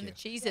 Tasted Thank in you. the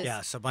cheeses.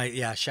 Yeah. So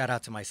shout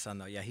out to my son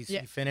though. Yeah, he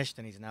finished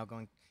and he's now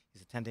going.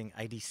 He's attending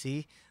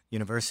IDC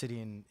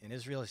University in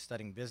Israel. He's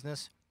studying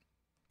business.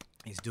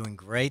 He's doing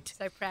great.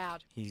 So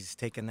proud. He's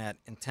taken that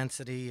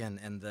intensity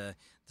and the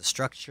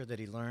structure that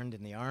he learned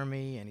in the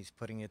army, and he's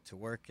putting it to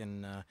work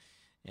in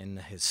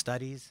his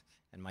studies.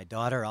 And my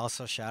daughter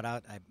also, shout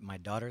out. My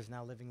daughter is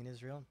now living in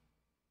Israel.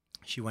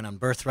 She went on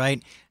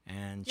Birthright,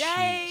 and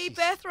Yay, she's-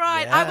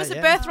 Birthright. Yeah, I was a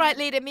yeah. Birthright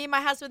leader, me and my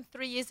husband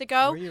 3 years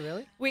ago. Were you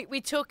really? We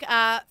took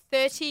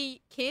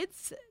 30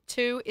 kids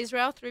to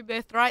Israel through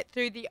Birthright,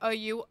 through the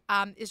OU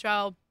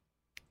Israel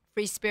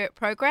Free Spirit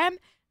program,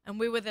 and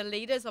we were the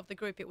leaders of the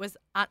group. It was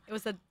a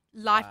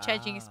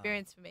life-changing Wow.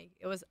 experience for me.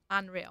 It was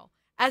unreal.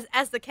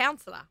 As the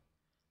counselor,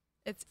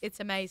 it's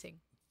amazing.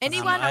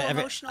 Anyone? How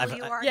emotional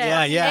you are. Yeah,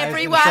 I was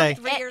everyone, gonna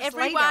say. 3 years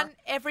everyone, later.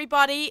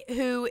 everybody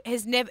who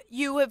has never,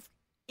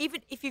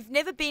 even if you've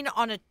never been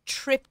on a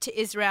trip to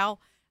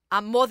Israel,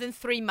 more than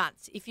 3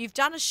 months. If you've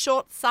done a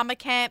short summer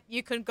camp,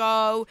 you can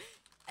go.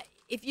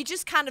 If you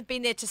just kind of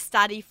been there to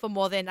study for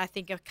more than, I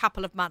think, a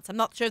couple of months, I'm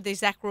not sure of the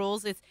exact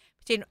rules. It's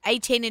between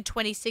 18 and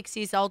 26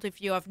 years old.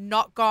 If you have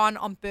not gone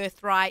on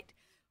Birthright,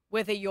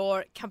 whether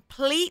you're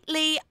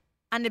completely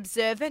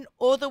unobservant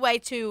all the way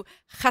to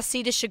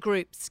Hasidic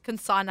groups can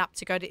sign up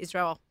to go to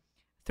Israel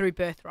through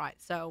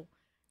Birthright. So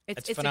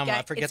it's phenomenal. I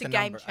a forget the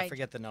game number. changer. I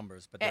forget the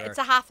numbers, but It's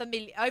a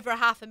 500,000, over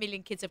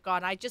 500,000 kids have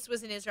gone. I just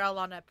was in Israel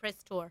on a press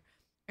tour,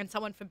 and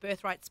someone from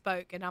Birthright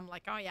spoke, and I'm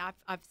like, oh yeah,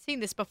 I've seen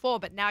this before,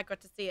 but now I got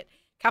to see it.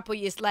 A couple of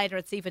years later,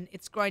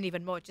 it's grown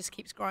even more. It just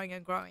keeps growing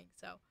and growing.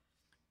 So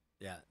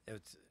yeah,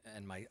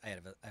 and I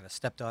have a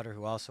stepdaughter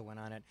who also went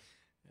on it,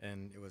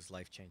 and it was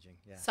life changing.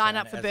 Yeah, Sign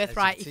up for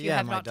Birthright if you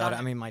have my not daughter. done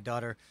it. I mean, my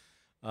daughter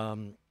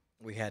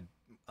We had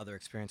other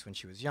experience when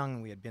she was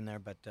young. We had been there,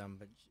 but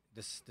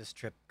this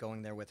trip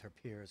going there with her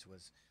peers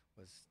was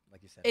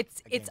like you said.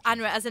 It's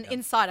unreal. As an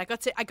insider,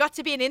 I got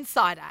to be an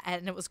insider,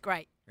 and it was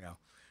great. Yeah.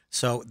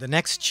 So the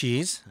next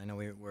cheese, I know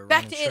we're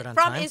Back running to short on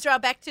from time. Israel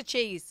back to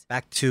cheese.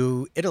 Back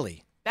to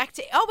Italy.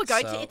 We're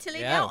going So, to Italy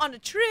yeah, now on a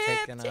trip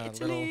taking to a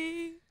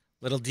Italy.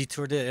 Little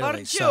detour to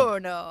Italy.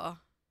 Buongiorno.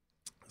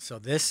 So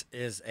this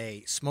is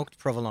a smoked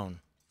provolone.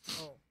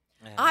 Oh.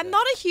 And, I'm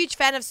not a huge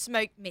fan of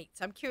smoked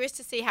meats. I'm curious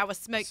to see how a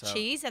smoked So-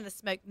 cheese and a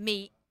smoked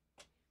meat,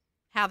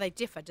 how they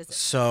differ. Does it?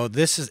 So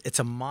it's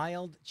a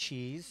mild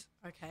cheese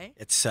Okay.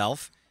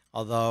 itself,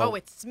 although Oh,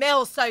 it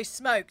smells so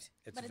smoked.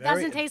 it's But it very,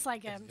 doesn't taste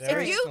like him. it's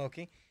very If you-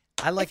 smoky.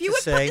 I like If you to would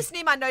put say, this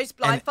near my nose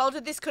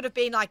blindfolded, this could have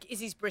been like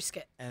Izzy's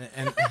brisket. and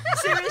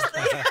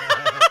Seriously.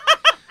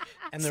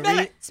 and the Smell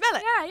re- it. Smell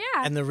it. Yeah,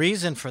 yeah. and the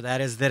reason for that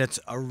is that it's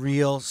a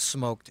real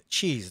smoked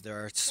cheese.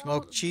 There are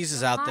smoked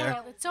cheeses out there,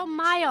 Mild. It's so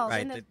mild.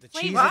 right? And The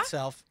cheese flavor.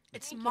 itself,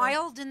 It's Thank you.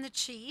 mild in the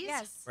cheese.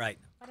 Yes. right?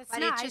 But it's But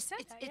not. it I just said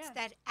it's, that, it's yeah.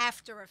 that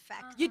after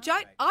effect. You don't.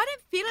 Right. I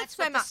don't feel it That's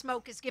so what the much.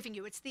 smoke is giving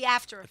you. It's the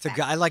after It's a.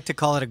 effect. I like to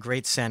call it a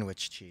great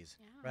sandwich cheese,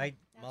 right?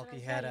 that's what I Malky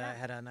said, had yeah.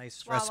 had a nice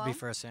Swallow. recipe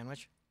for a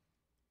sandwich.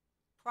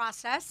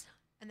 Process,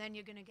 and then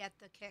you're gonna get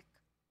the kick.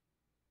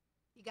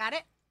 You got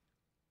it?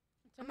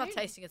 It's I'm not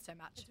amazing. tasting it so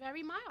much. It's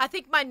very mild. I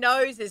think my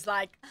nose is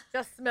like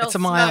just smells. It's a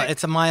mild. smoke.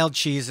 It's a mild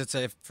cheese. It's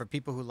a for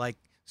people who like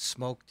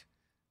smoked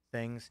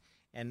things.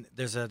 And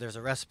there's a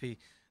recipe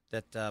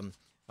that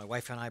my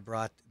wife and I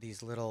brought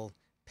these little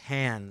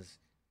pans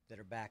that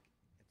are back.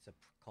 It's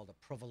called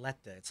a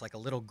provoletta. It's like a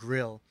little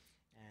grill,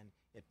 and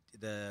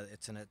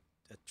it's a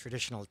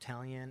traditional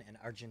Italian and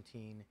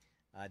Argentine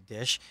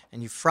dish,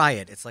 and you fry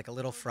it. It's like a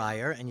little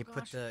fryer, and you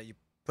gosh.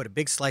 put a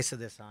big slice of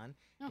this on,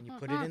 and you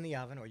put it in the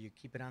oven, or you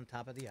keep it on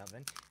top of the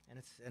oven,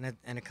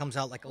 and it comes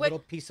out like a Wait. little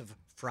piece of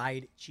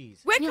fried cheese.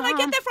 Where can I Yeah.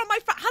 get that from? My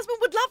husband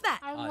would love that.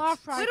 I Oh, love it's-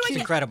 fried Where do I It's cheese.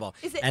 get- incredible.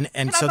 Is it? And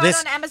can so I buy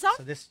this it on Amazon?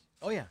 So this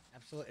oh yeah,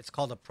 absolutely. It's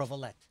called a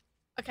provolette.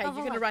 Okay, you're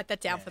going to Provolone. write that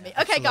down for Yeah, me.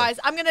 yeah, Okay, absolutely. guys,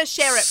 I'm going to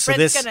share it. So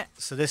Brent's this going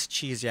to. so this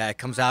cheese, yeah, it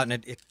comes out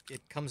and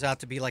it comes out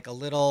to be like a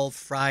little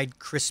fried,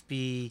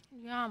 crispy,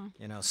 Yum.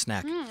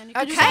 snack. And you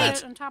can just Okay. put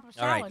it on top of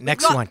All right, salad.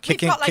 next We've got- one. We've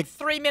got like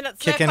 3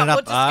 minutes left, kicking but it we'll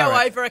up. just All go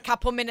right. over a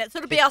couple minutes.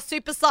 It'll be our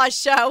supersized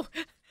show.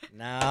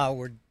 Now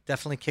we're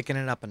definitely kicking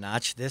it up a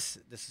notch. This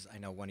is I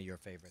know one of your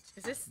favorites.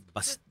 Is this?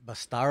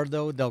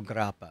 Bastardo del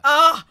Grappa.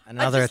 Oh,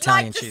 Another I just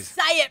Italian like to cheese.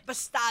 say it,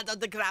 bastardo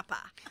de grappa.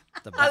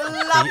 The- I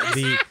love the- this.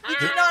 the- You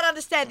do not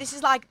understand. This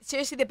is like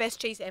seriously the best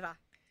cheese ever.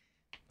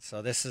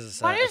 So this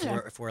is, What is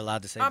if we're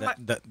allowed to say Oh,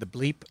 the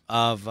bleep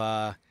of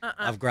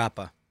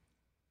Grappa.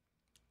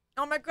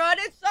 Oh my god,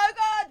 it's so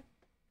good.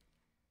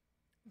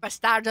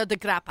 Bastardo de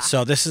grappa.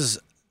 So this is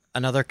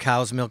another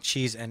cow's milk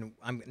cheese, and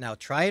I'm now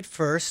try it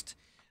first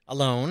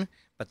alone,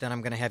 but then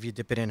I'm gonna have you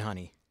dip it in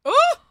honey. Ooh!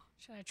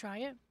 Should I try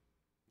it?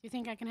 Do you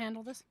think I can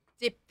handle this?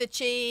 Dip the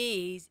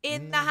cheese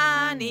in the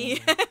honey.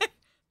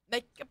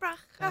 Make a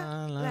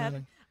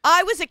bracha.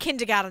 I was a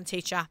kindergarten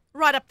teacher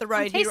right up the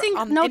road I'm tasting here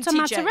on notes of MTJ.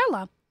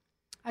 mozzarella.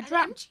 I An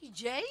dropped.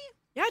 MTJ?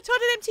 Yeah, I taught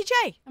at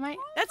MTJ. Am I?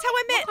 That's how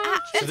I met. Okay.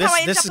 That's So how I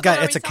ended this up has with got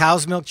Laurie it's a Simon.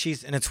 cow's milk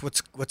cheese, and it's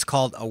what's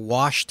called a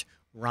washed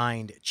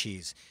rind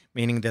cheese,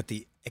 meaning that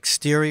the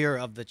exterior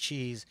of the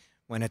cheese,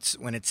 when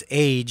it's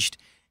aged,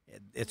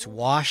 it's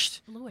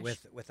washed Bluish.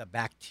 with a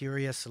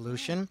bacteria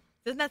solution.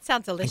 Doesn't that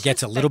sound delicious? It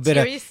gets a little bit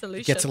of Bacteria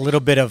solution. it gets a little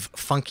bit of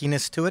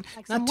funkiness to it.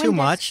 Like some Not too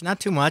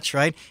Windex. much,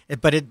 right?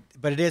 But it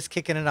is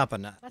kicking it up a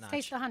notch. Let's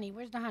taste the honey.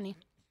 Where's the honey?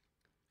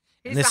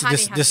 Here's And the honey,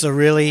 this is a honey.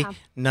 really Yeah.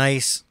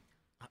 nice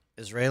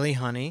Israeli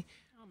honey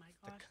Oh my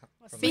god.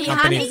 What's from Bee the this?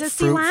 company honey? Is this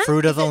Fruit, Siwan?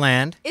 Fruit of the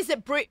Land. Is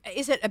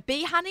it a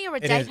bee honey or a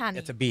It date is- honey?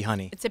 It's a bee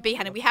honey. It's a bee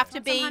honey. We have to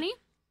Want some be. honey?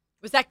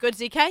 Was that good,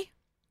 ZK?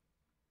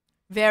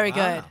 Very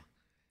good. Wow.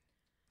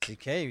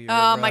 DK, you're,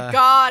 Oh my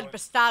God,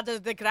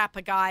 Bastardo de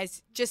grappa,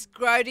 guys. Just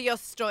grow to your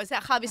store. Is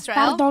that Chalav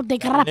Israel? Bastardo de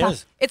It grappa.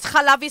 is. It's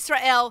Chalav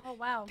Israel. Oh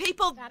wow.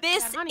 People, That-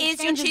 this that honey is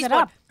your changes cheese it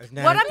board. up. Isn't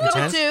that What I'm going to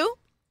intense? do,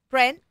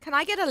 Brent, can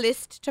I get a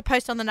list to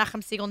post on the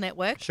Nachum Siegel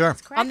Network? Sure.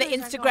 On the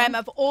Crackers are Instagram gone.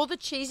 of all the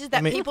cheeses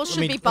that people should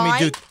be Let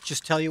buying. me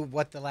just tell you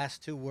what the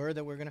last two were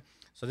that we're gonna.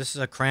 So this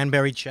is a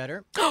cranberry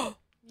cheddar Yeah,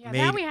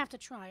 made- that we have to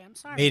try. I'm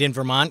sorry. made in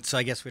Vermont. So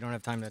I guess we don't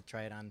have time to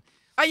try it on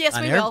Oh, yes,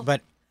 on we air. will.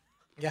 But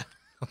yeah,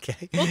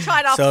 okay. We'll try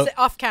it off, So-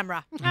 off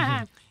camera.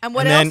 Uh-huh. And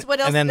what and else? What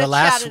else? And then the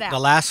Let's last shout it out. the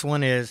last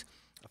one is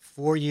a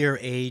 4-year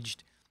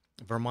aged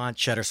Vermont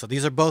cheddar. So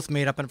these are both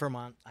made up in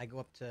Vermont. I go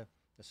up to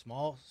the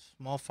small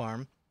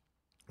farm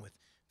with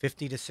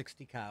 50 to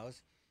 60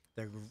 cows.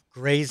 They're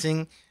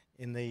grazing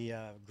in the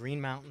Green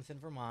Mountains in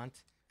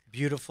Vermont.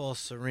 Beautiful,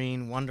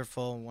 serene,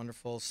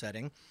 wonderful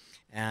setting,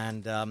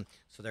 and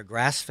so they're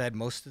grass fed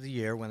most of the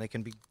year when they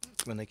can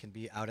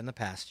be out in the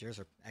pastures,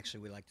 or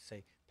actually we like to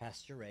say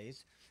pasture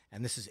raised.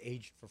 And this is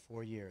aged for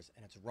 4 years,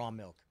 and it's raw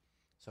milk.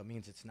 So it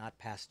means it's not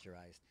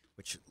pasteurized,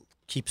 which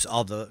keeps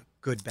all the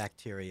good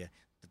bacteria,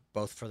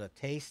 both for the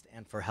taste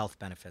and for health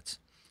benefits.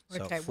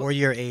 So Okay, well-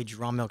 4-year age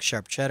raw milk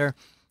sharp cheddar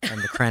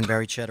and the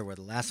cranberry cheddar were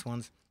the last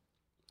ones.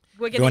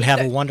 We're Go and eat have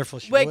a those. wonderful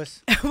We're,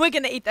 Shavuos, we're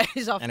going to eat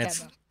those off and camera.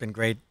 it's been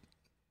great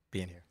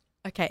being here.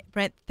 Okay,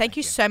 Brent, thank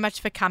you so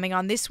much for coming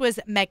on. This was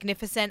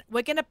magnificent.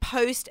 We're going to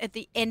post at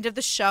the end of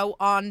the show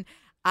on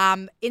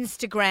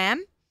Instagram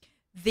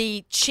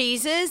the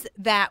cheeses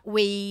that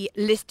we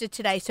listed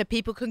today so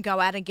people can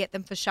go out and get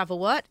them for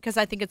Shavuot, because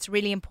I think it's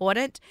really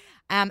important,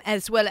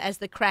 as well as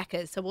the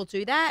crackers. So we'll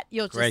do that.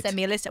 You'll just send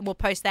me a list and we'll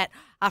post that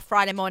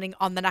Friday morning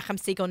on the Nachum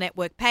Segal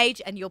Network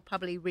page, and you'll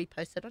probably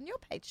repost it on your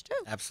page too.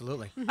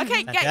 Absolutely.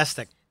 Okay,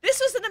 fantastic. This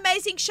was an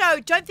amazing show.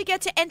 Don't forget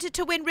to enter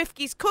to win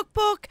Rivki's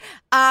cookbook.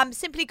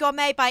 Simply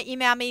Gourmet by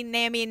email me,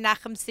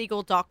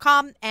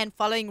 Naomi@NachumSegal.com, and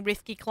following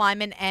Rivki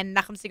Kleiman and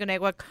Nachum Segal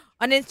Network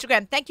on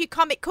Instagram. Thank you,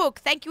 Comic Cook.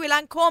 Thank you,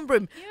 Ilan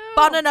Kornbrum.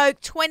 Bon and Oak,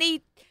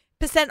 20%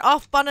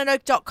 off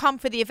bonandoak.com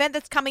for the event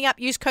that's coming up.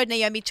 Use code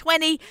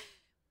Naomi20.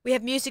 We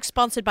have music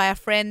sponsored by our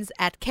friends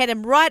at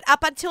Kedem right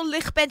up until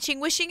Lich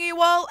Benching. Wishing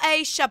you all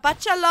a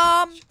Shabbat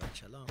Shalom. Shabbat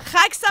Shalom.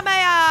 Chag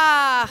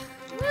Sameach.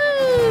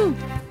 Woo!